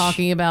her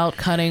talking about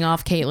cutting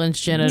off Caitlyn's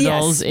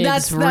genitals.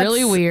 Yes, it's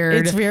really weird.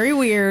 It's very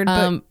weird.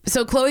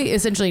 So Chloe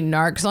essentially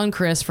narcs on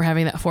Chris for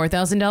having that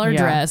 $4,000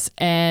 dress,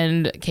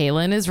 and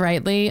Caitlyn is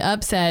rightly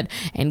upset.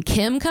 And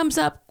Kim comes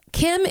up.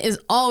 Kim is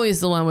always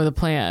the one with a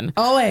plan.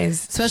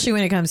 Always. Especially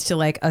when it comes to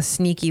like a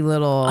sneaky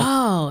little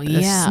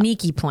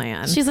sneaky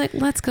plan. She's like,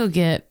 let's go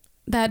get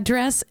that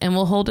dress and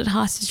we'll hold it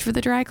hostage for the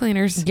dry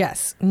cleaners.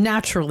 Yes.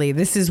 Naturally.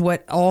 This is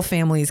what all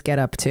families get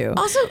up to.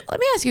 Also, let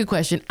me ask you a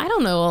question. I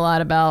don't know a lot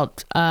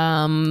about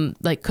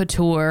like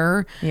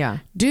couture. Yeah.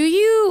 Do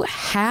you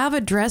have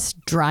a dress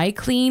dry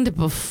cleaned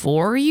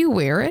before you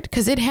wear it?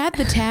 Because it had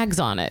the tags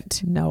on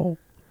it. No.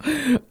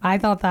 I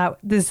thought that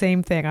the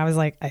same thing. I was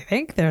like, I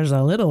think there's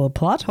a little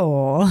plot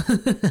hole.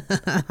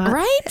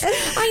 Right?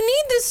 I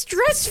need this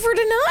dress for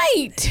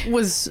tonight.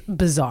 Was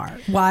bizarre.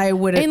 Why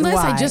would it? Unless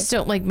I just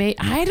don't like make.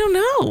 I don't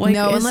know. Like,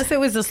 no, unless it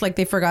was just like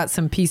they forgot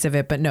some piece of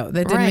it. But no,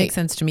 that didn't make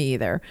sense to me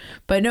either.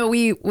 But no,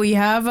 we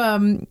have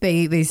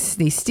they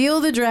steal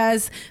the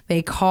dress.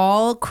 They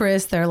call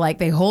Chris. They're like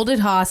they hold it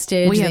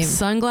hostage. We have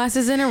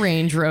sunglasses in a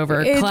Range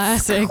Rover.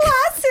 Classic.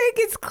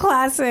 It's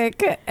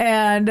classic.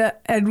 And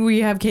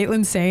we have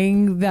Caitlyn saying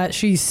that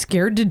she's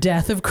scared to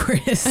death of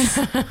Chris.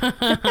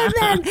 And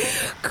then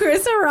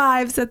Chris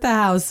arrives at the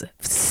house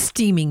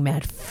steaming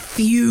mad,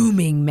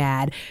 fuming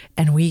mad.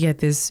 And we get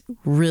this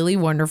really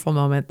wonderful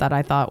moment that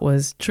I thought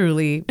was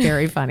truly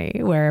very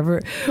funny where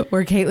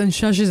Caitlyn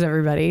shushes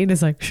everybody and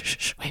is like,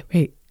 shh,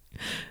 wait.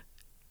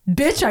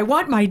 Bitch, I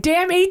want my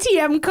damn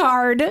ATM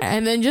card.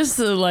 And then just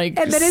the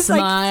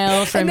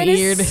smile from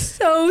ear to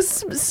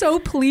so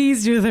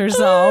pleased with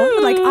herself.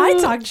 Like I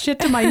talked shit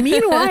to my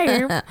mean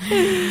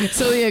wife.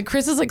 So yeah,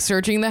 Chris is like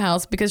searching the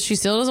house because she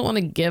still doesn't want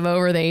to give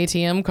over the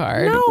ATM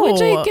card,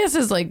 which I guess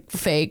is like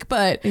fake.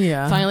 But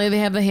finally they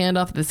have the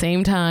handoff at the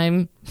same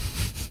time,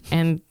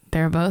 and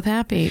they're both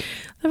happy.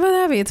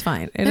 It's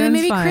fine. And then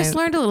maybe Chris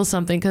learned a little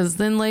something because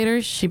then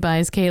later she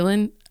buys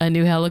Caitlyn a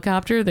new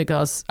helicopter that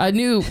costs a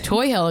new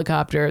toy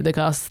helicopter that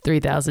costs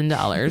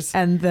 $3,000.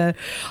 And the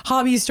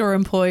hobby store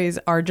employees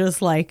are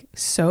just like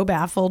so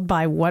baffled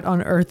by what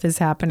on earth is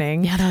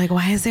happening. Yeah, they're like,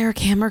 why is there a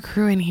camera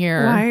crew in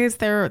here?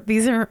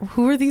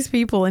 Who are these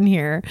people in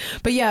here?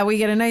 But yeah, we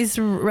get a nice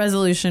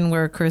resolution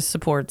where Chris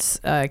supports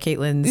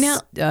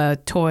Caitlyn's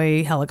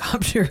toy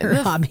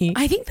helicopter hobby.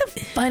 I think the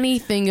funny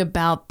thing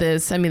about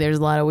this, I mean, there's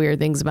a lot of weird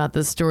things about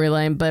this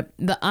storyline, but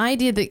the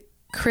idea that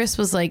Chris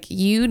was like,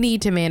 you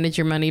need to manage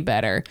your money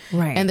better.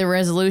 Right. And the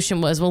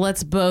resolution was, well,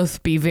 let's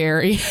both be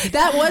very.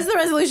 That was the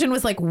resolution,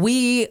 was like,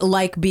 we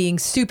like being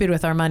stupid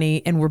with our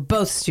money and we're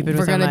both stupid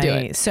with our money. We're going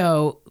to do it.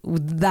 So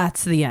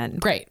that's the end.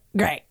 Great.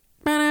 Okay.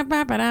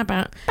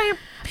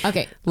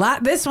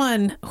 This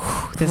one.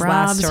 This Rob's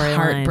last storyline.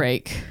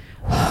 heartbreak.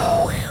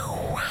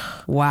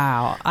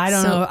 Wow. I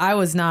don't know. I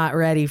was not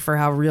ready for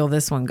how real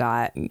this one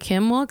got.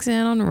 Kim walks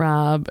in on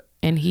Rob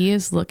and he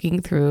is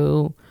looking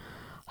through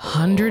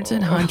hundreds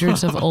and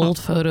hundreds of old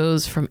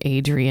photos from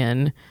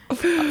Adrian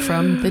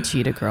from the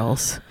Cheetah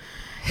Girls.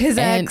 His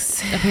And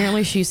ex.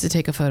 apparently she used to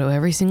take a photo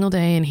every single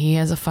day and he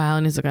has a file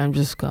and he's like, I'm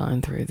just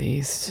going through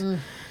these.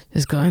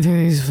 Just going through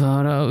these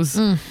photos.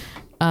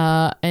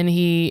 And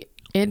he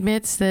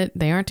admits that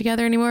they aren't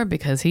together anymore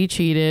because he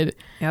cheated.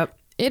 Yep.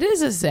 It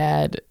is a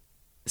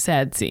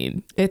sad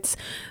scene. This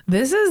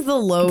is the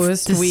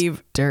lowest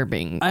we've.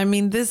 Disturbing. I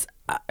mean, this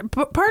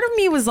part of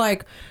me was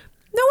like,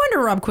 no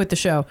wonder Rob quit the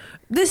show.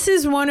 This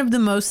is one of the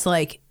most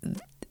like,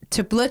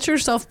 to let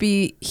yourself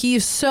be, he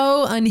is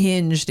so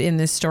unhinged in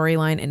this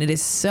storyline and it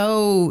is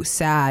so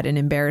sad and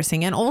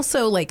embarrassing and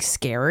also like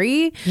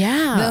scary.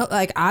 Yeah.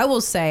 Like I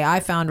will say I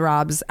found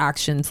Rob's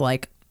actions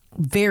like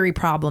very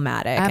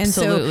problematic.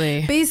 Absolutely.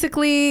 And so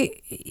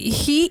basically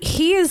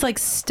he is like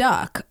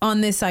stuck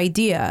on this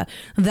idea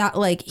that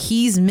like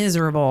he's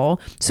miserable.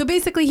 So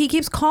basically he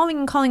keeps calling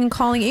and calling and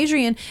calling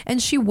Adrian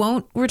and she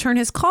won't return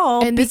his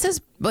call. And this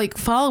is like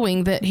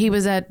following that he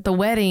was at the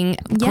wedding,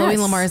 Chloe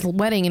Lamar's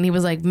wedding, and he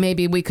was like,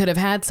 maybe we could have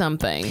had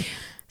something.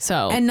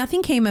 So and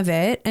nothing came of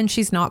it, and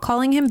she's not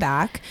calling him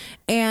back,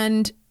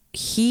 and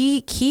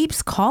he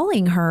keeps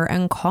calling her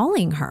and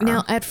calling her.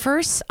 Now, at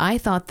first, I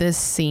thought this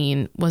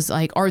scene was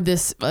like, or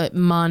this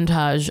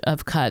montage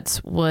of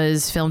cuts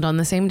was filmed on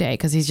the same day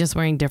because he's just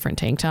wearing different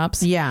tank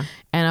tops. Yeah.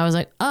 And I was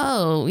like,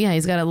 oh, yeah,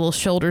 he's got a little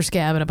shoulder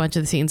scab in a bunch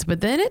of the scenes.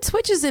 But then it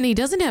switches and he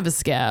doesn't have a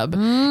scab.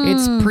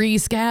 It's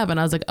pre-scab. And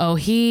I was like, oh,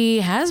 he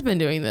has been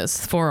doing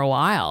this for a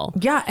while.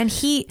 Yeah. And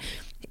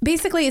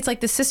basically it's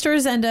like the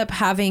sisters end up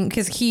having,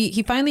 because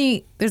he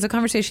finally, there's a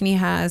conversation he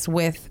has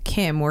with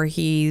Kim where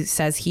he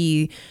says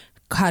he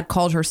had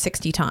called her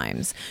 60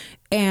 times.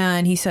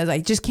 And he says, I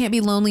just can't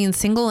be lonely and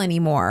single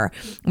anymore.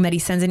 And that he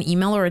sends an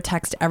email or a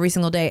text every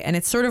single day. And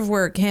it's sort of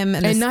where Kim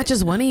and not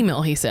just one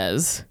email, he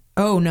says.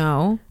 Oh,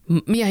 no.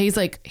 Yeah,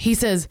 he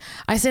says,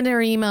 I send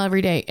her an email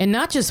every day, and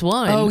not just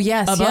one. Oh,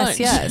 yes, a bunch.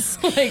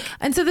 yes. Like,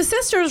 and so the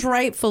sisters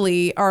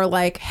rightfully are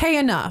like, hey,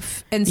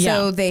 enough. And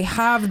so they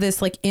have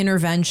this like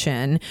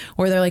intervention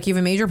where they're like, you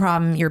have a major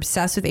problem. You're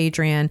obsessed with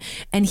Adrian.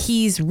 And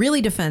he's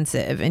really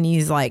defensive. And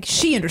he's like,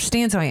 she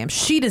understands how I am.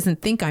 She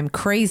doesn't think I'm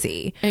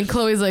crazy. and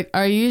Chloe's like,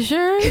 are you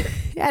sure?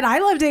 And I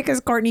loved it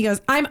because Courtney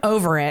goes, I'm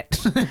over it.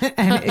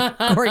 And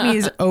Courtney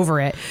is over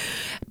it.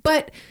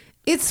 But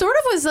it sort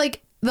of was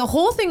like, the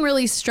whole thing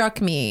really struck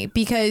me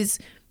because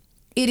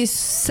it is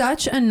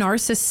such a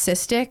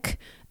narcissistic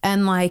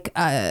and like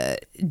a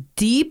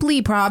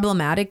deeply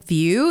problematic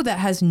view that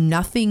has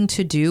nothing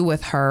to do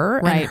with her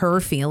and her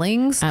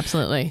feelings.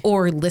 Absolutely.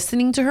 Or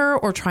listening to her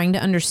or trying to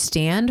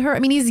understand her. I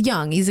mean, he's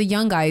young. He's a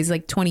young guy. He's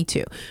like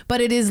 22.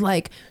 But it is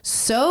like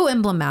so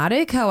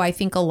emblematic how I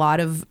think a lot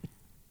of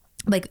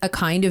like a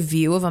kind of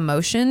view of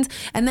emotions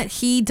and that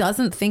he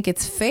doesn't think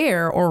it's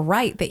fair or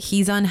right that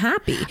he's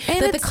unhappy.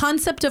 And that the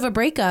concept of a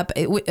breakup,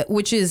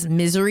 which is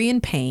misery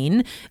and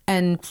pain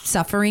and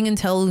suffering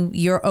until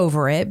you're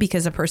over it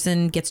because a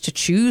person gets to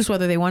choose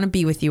whether they want to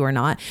be with you or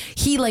not.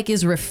 He like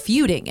is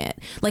refuting it.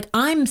 Like,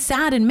 I'm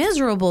sad and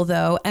miserable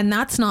though, and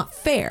that's not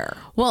fair.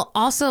 Well,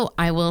 also,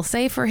 I will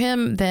say for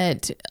him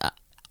that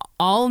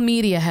all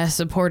media has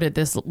supported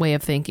this way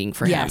of thinking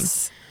for him.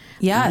 Yes.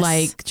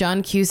 Like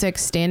John Cusack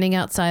standing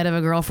outside of a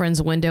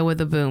girlfriend's window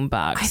with a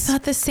boombox. I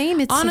thought the same.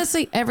 It's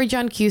honestly every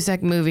John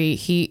Cusack movie,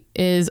 he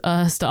is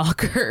a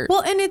stalker.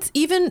 Well, and it's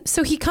even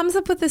so he comes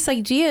up with this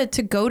idea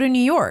to go to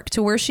New York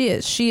to where she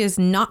is. She is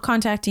not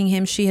contacting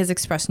him. She has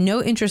expressed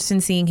no interest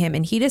in seeing him.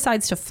 And he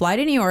decides to fly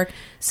to New York,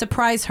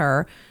 surprise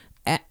her,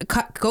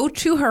 go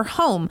to her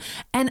home.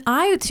 And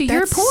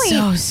your point,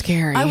 so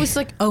scary. I was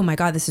like, oh my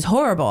God, this is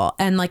horrible.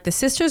 And like the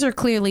sisters are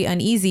clearly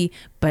uneasy,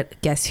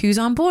 but guess who's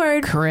on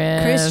board?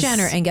 Kris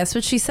Jenner. And guess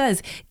what she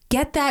says?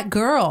 Get that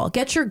girl.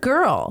 Get your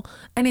girl.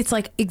 And it's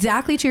like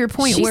exactly to your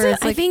point she where said,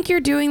 it's like, I think you're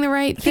doing the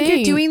right thing. I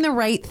think you're doing the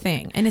right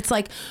thing. And it's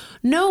like,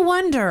 no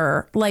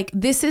wonder, like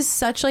this is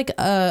such like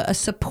a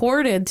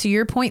supported, to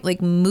your point,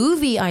 like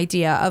movie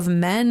idea of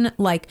men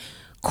like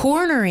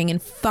cornering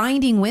and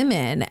finding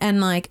women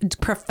and like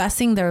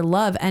professing their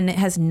love, and it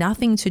has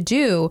nothing to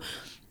do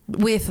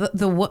with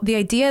the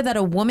idea that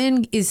a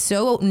woman is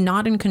so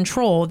not in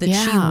control that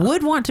she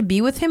would want to be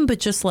with him but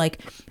just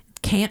like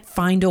can't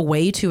find a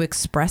way to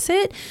express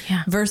it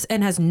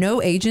and has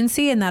no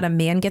agency, and that a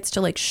man gets to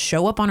like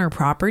show up on her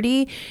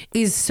property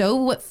is so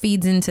what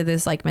feeds into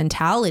this like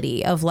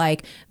mentality of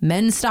like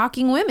men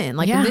stalking women.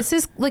 Like this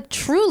is like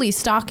truly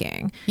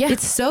stalking.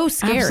 It's so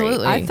scary.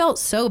 Absolutely. I felt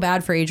so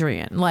bad for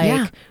Adrian.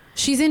 Like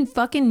she's in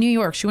fucking New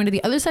York. She went to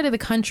the other side of the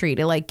country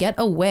to like get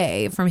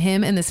away from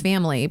him and this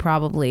family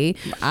probably.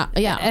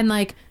 And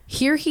like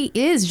here he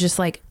is just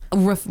like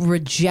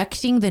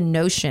rejecting the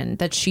notion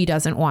that she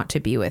doesn't want to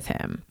be with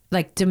him,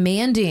 like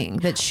demanding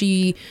that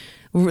she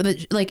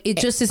like it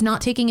just is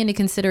not taking into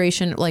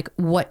consideration like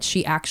what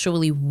she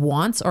actually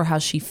wants or how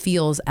she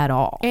feels at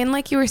all. And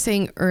like you were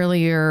saying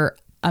earlier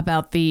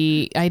about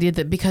the idea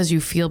that because you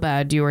feel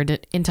bad you are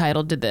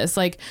entitled to this,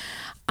 like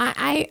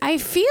I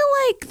feel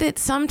like that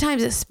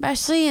sometimes,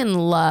 especially in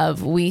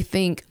love, we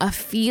think a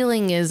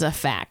feeling is a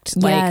fact.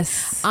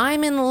 Yes. Like,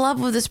 I'm in love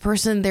with this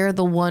person. They're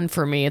the one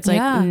for me. It's like,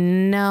 Yeah.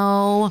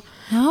 no,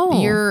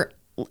 No.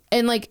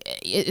 and like,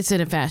 it's an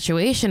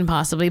infatuation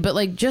possibly, but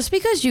like, just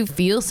because you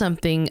feel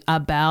something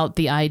about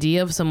the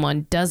idea of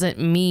someone doesn't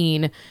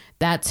mean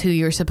that's who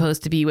you're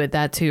supposed to be with.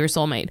 That's who your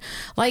soulmate.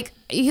 Like,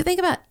 you think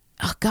about,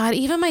 oh God,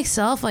 even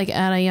myself, like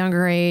at a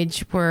younger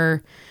age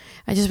where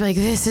I just be like,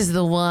 this is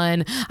the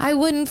one. I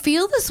wouldn't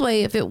feel this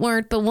way if it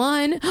weren't the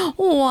one.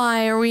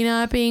 Why are we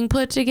not being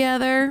put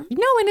together?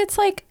 No, and it's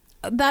like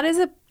that is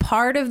a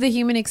part of the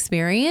human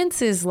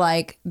experience, is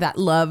like that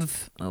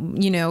love,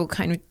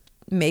 kind of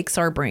makes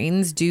our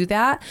brains do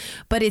that.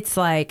 But it's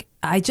like,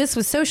 I just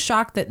was so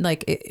shocked that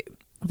like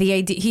the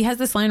idea, he has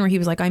this line where he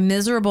was like, I'm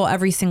miserable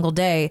every single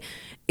day.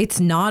 It's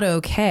not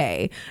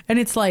okay. And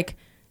it's like,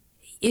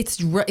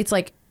 it's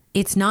like,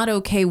 it's not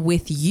okay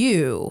with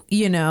you,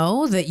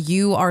 that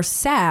you are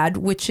sad,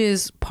 which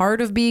is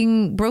part of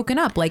being broken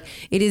up. Like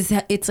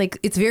it's like,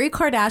 it's very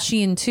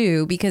Kardashian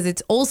too, because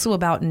it's also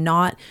about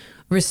not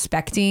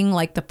respecting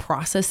like the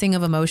processing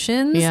of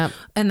emotions. Yeah.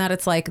 And that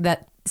it's like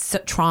that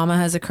trauma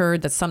has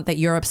occurred, that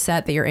you're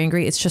upset, that you're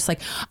angry. It's just like,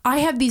 I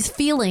have these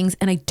feelings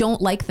and I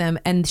don't like them,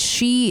 and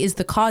she is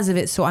the cause of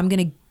it. So I'm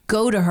going to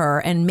go to her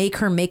and make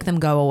them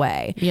go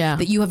away. Yeah.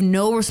 That you have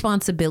no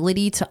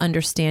responsibility to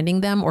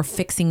understanding them or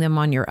fixing them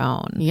on your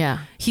own. Yeah.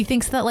 He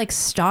thinks that like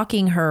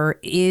stalking her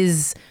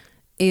is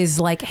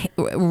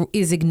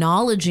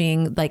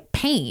acknowledging like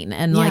pain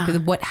and like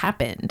what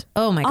happened.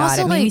 Oh my God.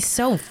 Also, It made me like,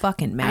 so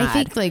fucking mad. I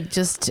think like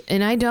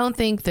and I don't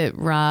think that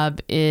Rob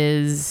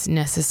is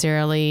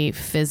necessarily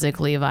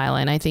physically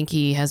violent. I think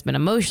he has been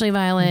emotionally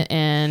violent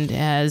and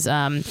has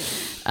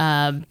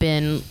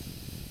been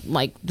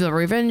like, the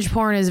revenge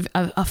porn is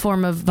a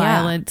form of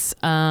violence.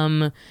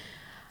 But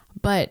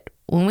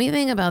when we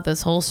think about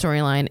this whole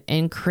storyline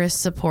and Chris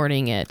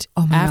supporting it,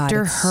 Oh my God,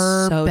 after it's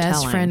her so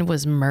best telling. friend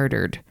was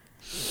murdered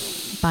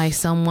by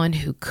someone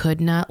who could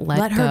not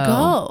let her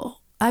go.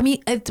 I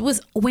mean, it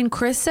was when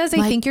Chris says,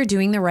 I think you're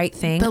doing the right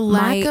thing. The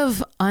lack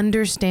of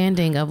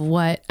understanding of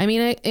what, I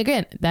mean,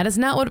 again, that is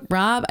not what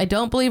I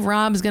don't believe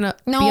Rob's going to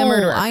be a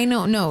murderer. I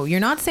know. No,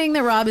 you're not saying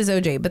that Rob is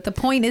OJ, but the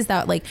point is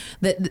that like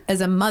that as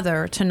a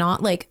mother to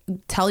not like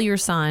tell your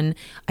son,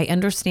 I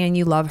understand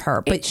you love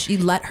her, but she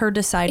let her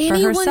decide for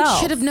herself. Anyone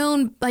should have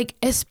known, like,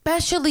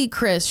 especially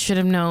Chris should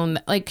have known,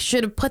 like,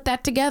 should have put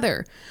that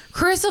together.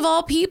 Chris of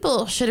all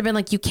people should have been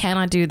like, you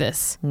cannot do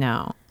this.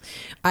 No.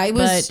 I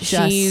was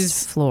just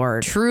she's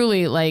floored.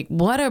 Truly, like,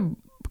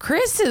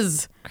 Chris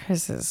is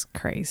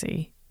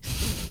crazy.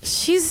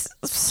 She's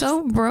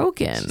so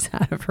broken. She's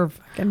out of her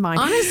fucking mind.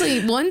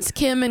 Honestly, once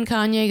Kim and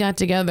Kanye got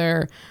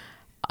together,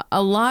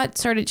 a lot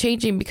started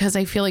changing because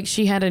I feel like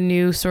she had a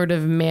new sort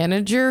of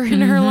manager in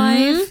her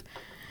life.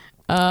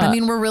 I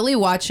mean, we're really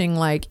watching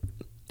like,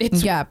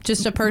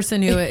 just a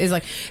person who is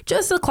like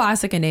just a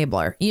classic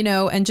enabler,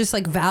 and just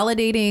like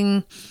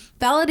validating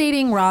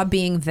Rob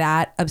being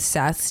that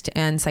obsessed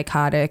and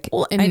psychotic.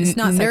 Well, and it's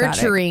not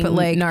nurturing, psychotic, but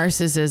like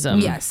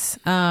narcissism. Yes.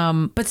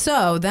 But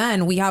so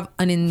then we have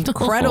an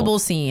incredible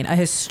scene, a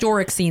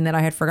historic scene that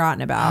I had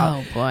forgotten about.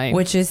 Oh boy.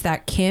 Which is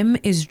that Kim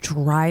is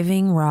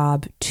driving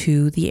Rob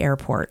to the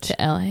airport To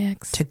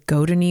LAX. to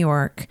go to New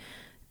York.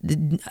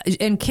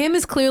 And Kim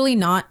is clearly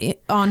not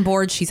on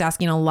board. She's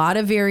asking a lot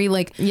of very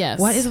like, yes,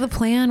 what is the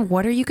plan?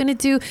 What are you going to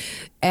do?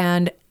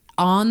 And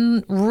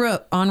en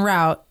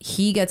route,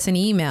 he gets an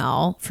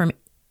email from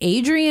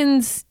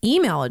Adrian's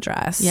email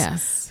address.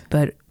 Yes.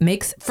 But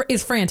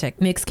is frantic,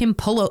 makes Kim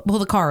pull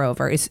the car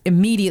over, is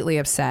immediately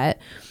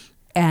upset.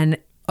 And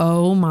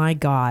oh my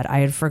God, I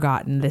had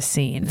forgotten this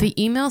scene.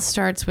 The email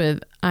starts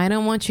with, I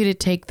don't want you to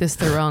take this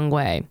the wrong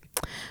way,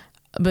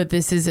 but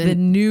this is the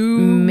new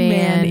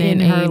man in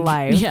her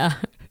life. Yeah.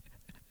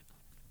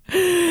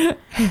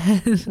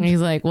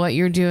 He's like, what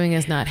you're doing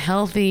is not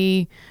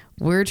healthy.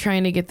 We're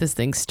trying to get this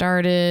thing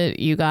started.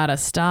 You got to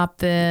stop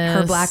this.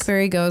 Her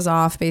BlackBerry goes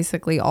off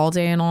basically all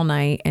day and all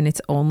night, and it's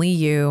only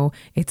you.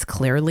 It's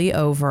clearly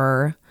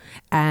over.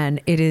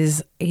 And it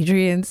is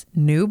Adrian's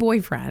new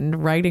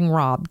boyfriend writing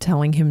Rob,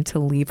 telling him to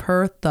leave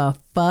her the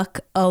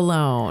fuck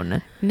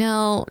alone.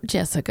 No,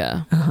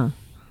 Jessica.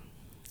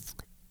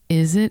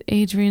 Is it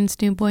Adrian's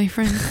new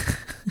boyfriend?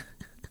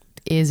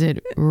 Is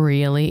it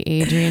really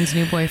Adrian's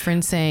new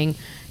boyfriend saying,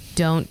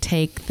 don't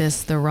take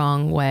this the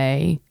wrong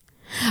way?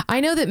 I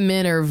know that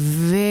men are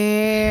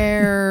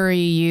very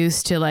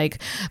used to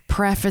like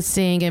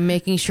prefacing and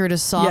making sure to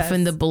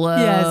soften the blow.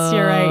 Yes,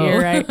 you're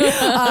right.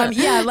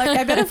 Yeah, like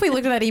I bet if we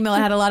looked at that email, it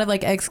had a lot of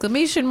like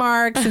exclamation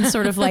marks and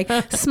sort of like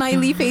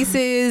smiley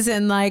faces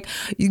and like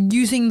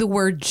using the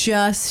word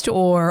just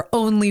or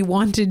only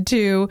wanted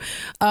to.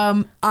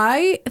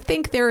 I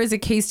think there is a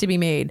case to be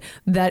made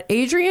that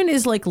Adrian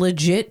is like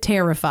legit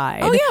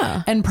terrified. Oh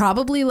yeah. And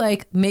probably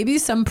like maybe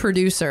some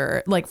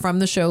producer like from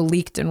the show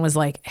leaked and was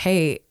like,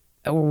 hey,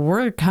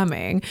 we're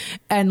coming,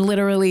 and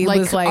literally Like,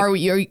 was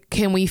like,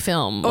 can we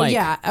film? oh Like,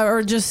 yeah,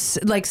 or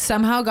just like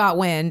somehow got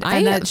wind, I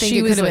and that think she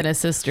it was could have like, been a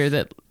sister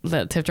that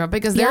tipped her off,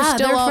 because they're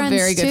still all friends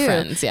very good too.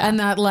 friends. Yeah. And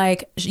that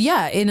like,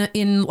 yeah,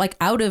 in like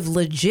out of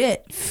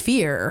legit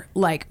fear,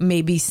 like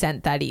maybe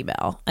sent that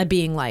email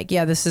being like,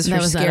 yeah, this is her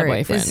was not a scary,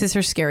 boyfriend. this is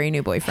her scary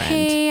new boyfriend.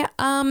 Hey,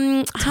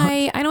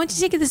 hi. I don't want you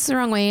to take this the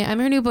wrong way. I'm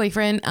her new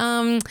boyfriend.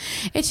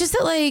 It's just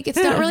that like it's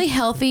not really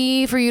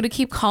healthy for you to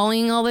keep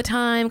calling all the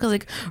time, because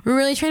like we're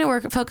really trying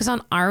to focus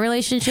on our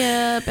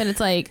relationship, and it's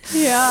like,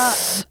 Yeah.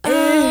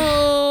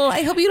 oh,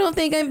 I hope you don't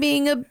think I'm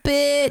being a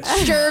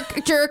bitch,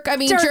 jerk. I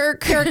mean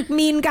jerk.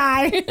 Mean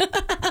guy.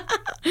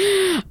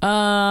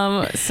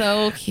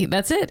 So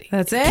that's it.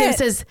 That's it. Kim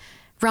says,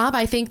 Rob,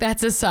 I think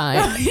that's a sign.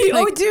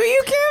 Oh, do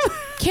you, Kim?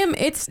 Kim,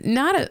 it's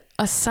not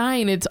a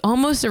sign. It's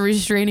almost a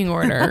restraining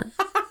order.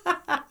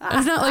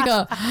 It's not like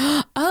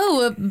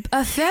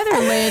a feather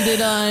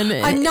landed on.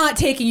 I'm not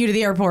taking you to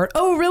the airport.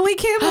 Oh, really,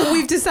 Kim?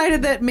 We've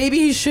decided that maybe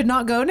he should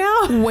not go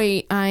now.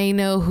 Wait, I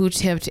know who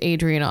tipped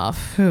Adrian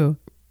off. Who?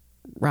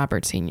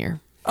 Robert Sr.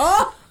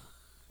 Oh,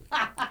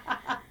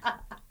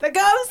 the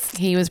ghost.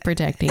 He was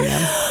protecting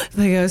them.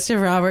 The ghost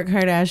of Robert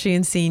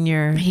Kardashian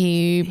Sr.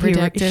 He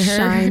protected her.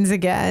 Shines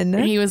again.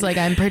 He was like,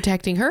 I'm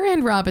protecting her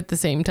and Rob at the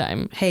same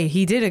time. Hey,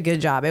 he did a good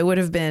job. It would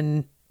have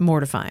been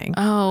mortifying.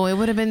 Oh, it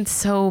would have been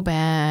so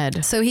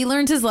bad. So he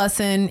learned his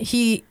lesson.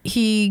 He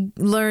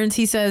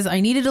says, I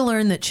needed to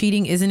learn that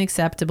cheating isn't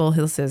acceptable.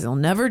 He says he'll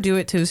never do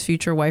it to his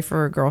future wife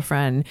or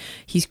girlfriend.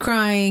 He's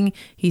crying.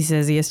 He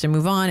says he has to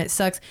move on. It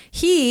sucks.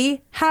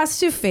 He has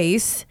to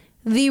face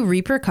the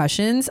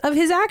repercussions of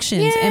his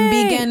actions and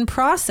begin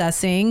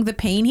processing the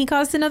pain he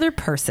caused another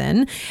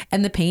person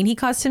and the pain he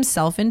caused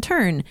himself in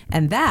turn.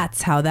 And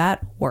that's how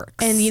that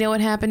works. And you know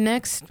what happened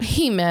next?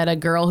 He met a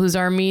girl who's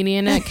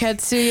Armenian at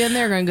Katsuya, and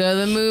they're going to go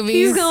to the movies.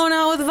 He's going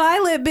out with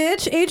Violet,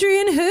 bitch.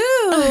 Adrian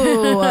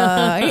who?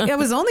 I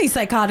was only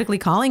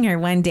psychotically calling her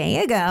one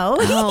day ago.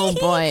 Oh,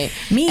 boy.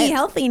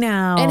 Healthy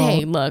now. And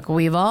hey, look,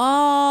 we've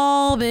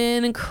all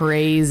been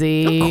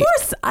crazy. Of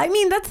course. I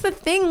mean, that's the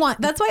thing.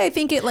 That's why I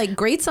think it like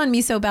grates on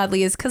me so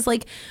badly, is because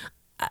like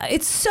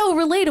it's so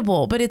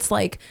relatable, but it's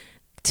like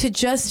to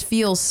just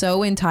feel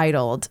so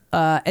entitled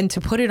and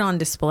to put it on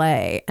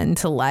display, and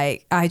to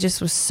like, I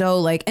just was so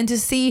like, and to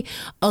see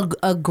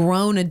a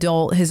grown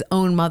adult, his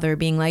own mother,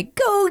 being like,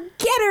 go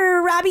get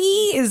her, Robbie,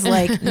 is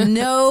like,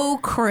 no,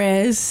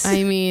 Chris.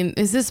 I mean,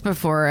 is this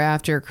before or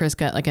after Chris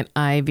got like an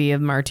IV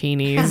of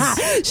martinis?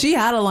 She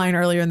had a line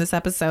earlier in this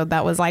episode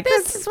that was like,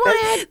 this is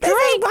why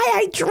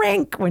I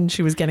drink, when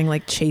she was getting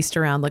like chased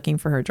around looking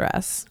for her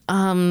dress.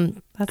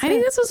 I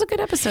think this was a good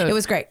episode. It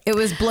was great. It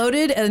was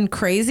bloated and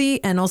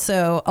crazy, and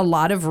also a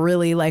lot of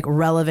really like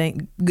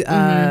relevant,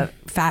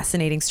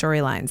 fascinating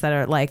storylines that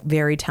are like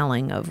very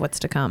telling of what's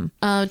to come.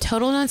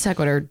 Total non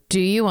sequitur. Do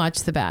you watch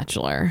The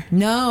Bachelor?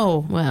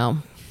 No.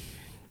 Well,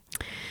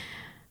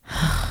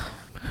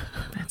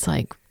 it's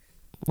like,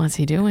 what's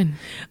he doing?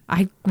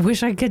 I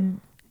wish I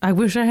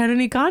had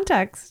any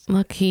context.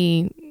 Look,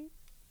 he's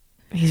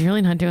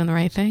really not doing the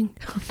right thing.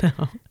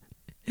 No.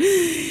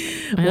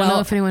 I don't know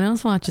if anyone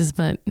else watches,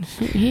 but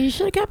he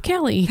should have kept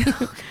Kelly.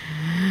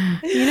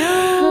 You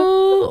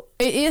know,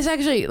 it is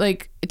actually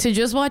like, to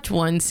just watch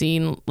one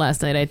scene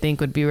last night, I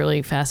think would be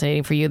really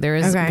fascinating for you. There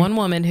is one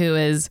woman who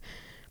is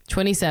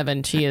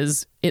 27. She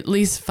is at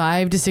least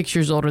 5 to 6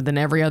 years older than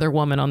every other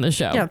woman on the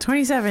show. Yeah,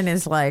 27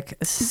 is like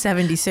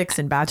 76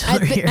 in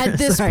Bachelor years. At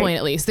this right? point,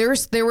 at least.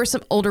 There were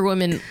some older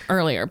women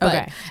earlier,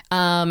 but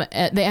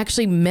they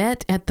actually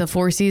met at the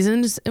Four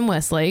Seasons in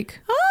Westlake.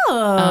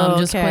 Oh,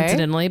 just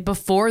coincidentally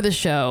before the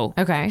show.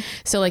 Okay.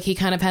 So like he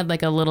kind of had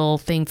like a little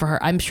thing for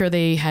her. I'm sure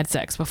they had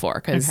sex before,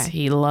 because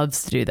he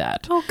loves to do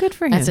that. Oh, good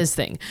for him. That's his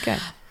thing. Good.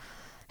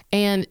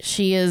 And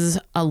she is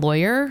a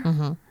lawyer,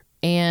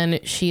 and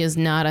she is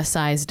not a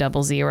size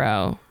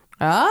 00.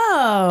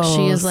 Oh,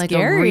 She is like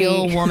scary. a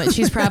real woman.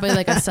 She's probably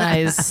like a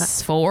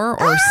size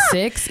 4 or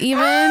 6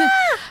 even.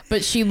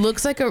 But she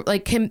looks like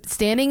him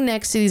standing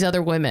next to these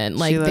other women.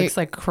 Like she looks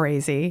like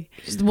crazy.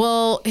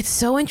 Well, it's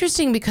so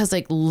interesting because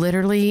like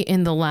literally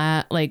in the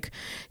like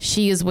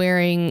she is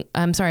wearing,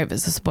 I'm sorry if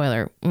it's a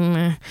spoiler.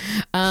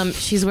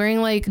 She's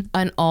wearing like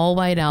an all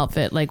white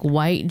outfit, like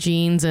white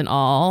jeans and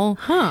all.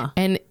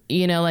 And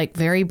you know, like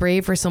very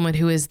brave for someone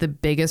who is the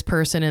biggest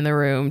person in the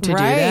room to do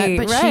that.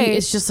 But she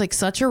is just like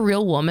such a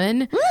real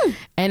woman.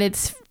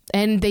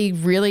 And they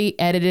really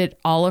edited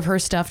all of her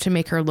stuff to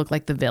make her look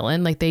like the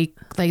villain. Like they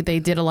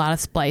did a lot of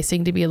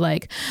splicing to be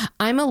like,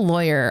 I'm a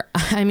lawyer.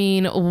 I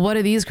mean, what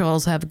do these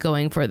girls have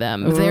going for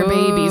them? They're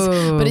babies.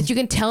 But as you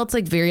can tell, it's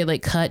like very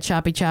like cut,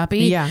 choppy.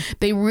 Yeah.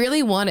 They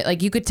really wanted,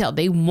 like you could tell,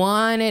 they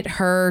wanted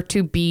her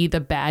to be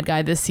the bad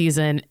guy this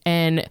season.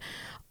 And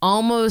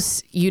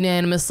almost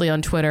unanimously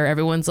on Twitter,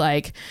 everyone's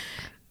like,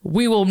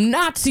 we will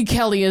not see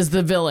Kelly as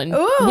the villain.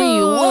 Ooh. We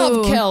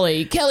love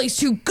Kelly. Kelly's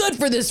too good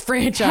for this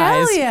franchise.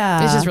 Hell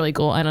yeah. It's just really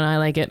cool. I don't know. I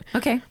like it.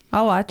 Okay,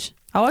 I'll watch.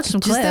 I'll watch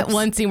some Just clips. that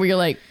one scene where you're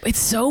like, it's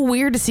so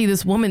weird to see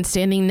this woman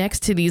standing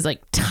next to these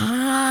like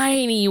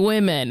tiny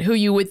women who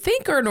you would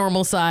think are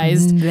normal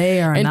sized.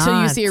 They are until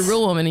you not. see a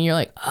real woman and you're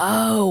like,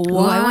 oh,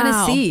 wow. Ooh, I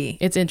wanna see.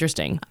 It's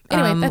interesting.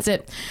 Anyway, that's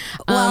it.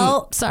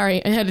 well-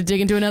 sorry, I had to dig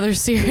into another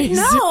series.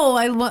 No,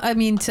 I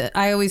mean,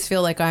 I always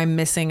feel like I'm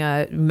missing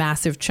a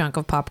massive chunk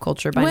of pop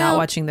culture by not Well,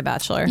 watching The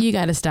Bachelor. You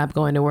got to stop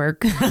going to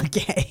work.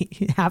 Okay,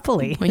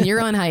 happily. When you're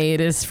on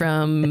hiatus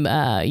from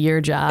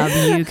your job,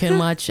 you can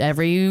watch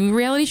every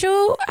reality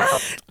show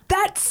out.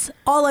 That's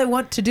all I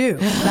want to do.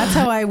 That's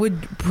how I would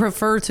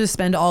prefer to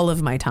spend all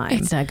of my time.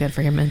 It's not good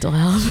for your mental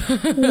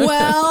health.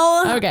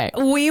 Well, Okay.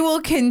 We will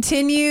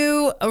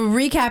continue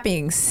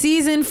recapping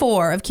season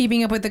 4 of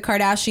Keeping Up with the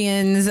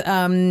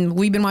Kardashians.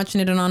 We've been watching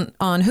it on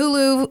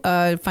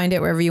Hulu. Find it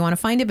wherever you want to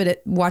find it,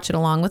 but watch it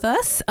along with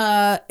us.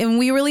 And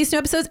we release new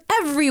episodes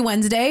every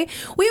Wednesday.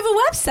 We have a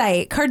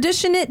website,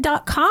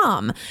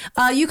 Kardashianit.com.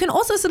 You can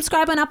also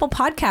subscribe on Apple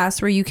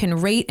Podcasts, where you can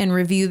rate and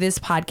review this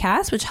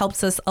podcast, which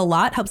helps us a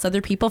lot, helps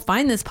other people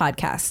find this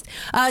podcast.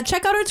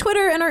 Check out our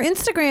Twitter and our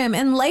Instagram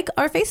and like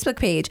our Facebook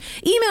page.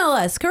 Email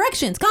us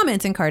corrections,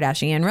 comments, and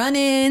Kardashian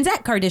run-ins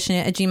at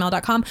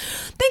Kardashianit@gmail.com.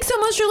 Thanks so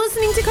much for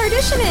listening to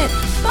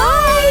Kardashianit.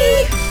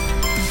 Bye.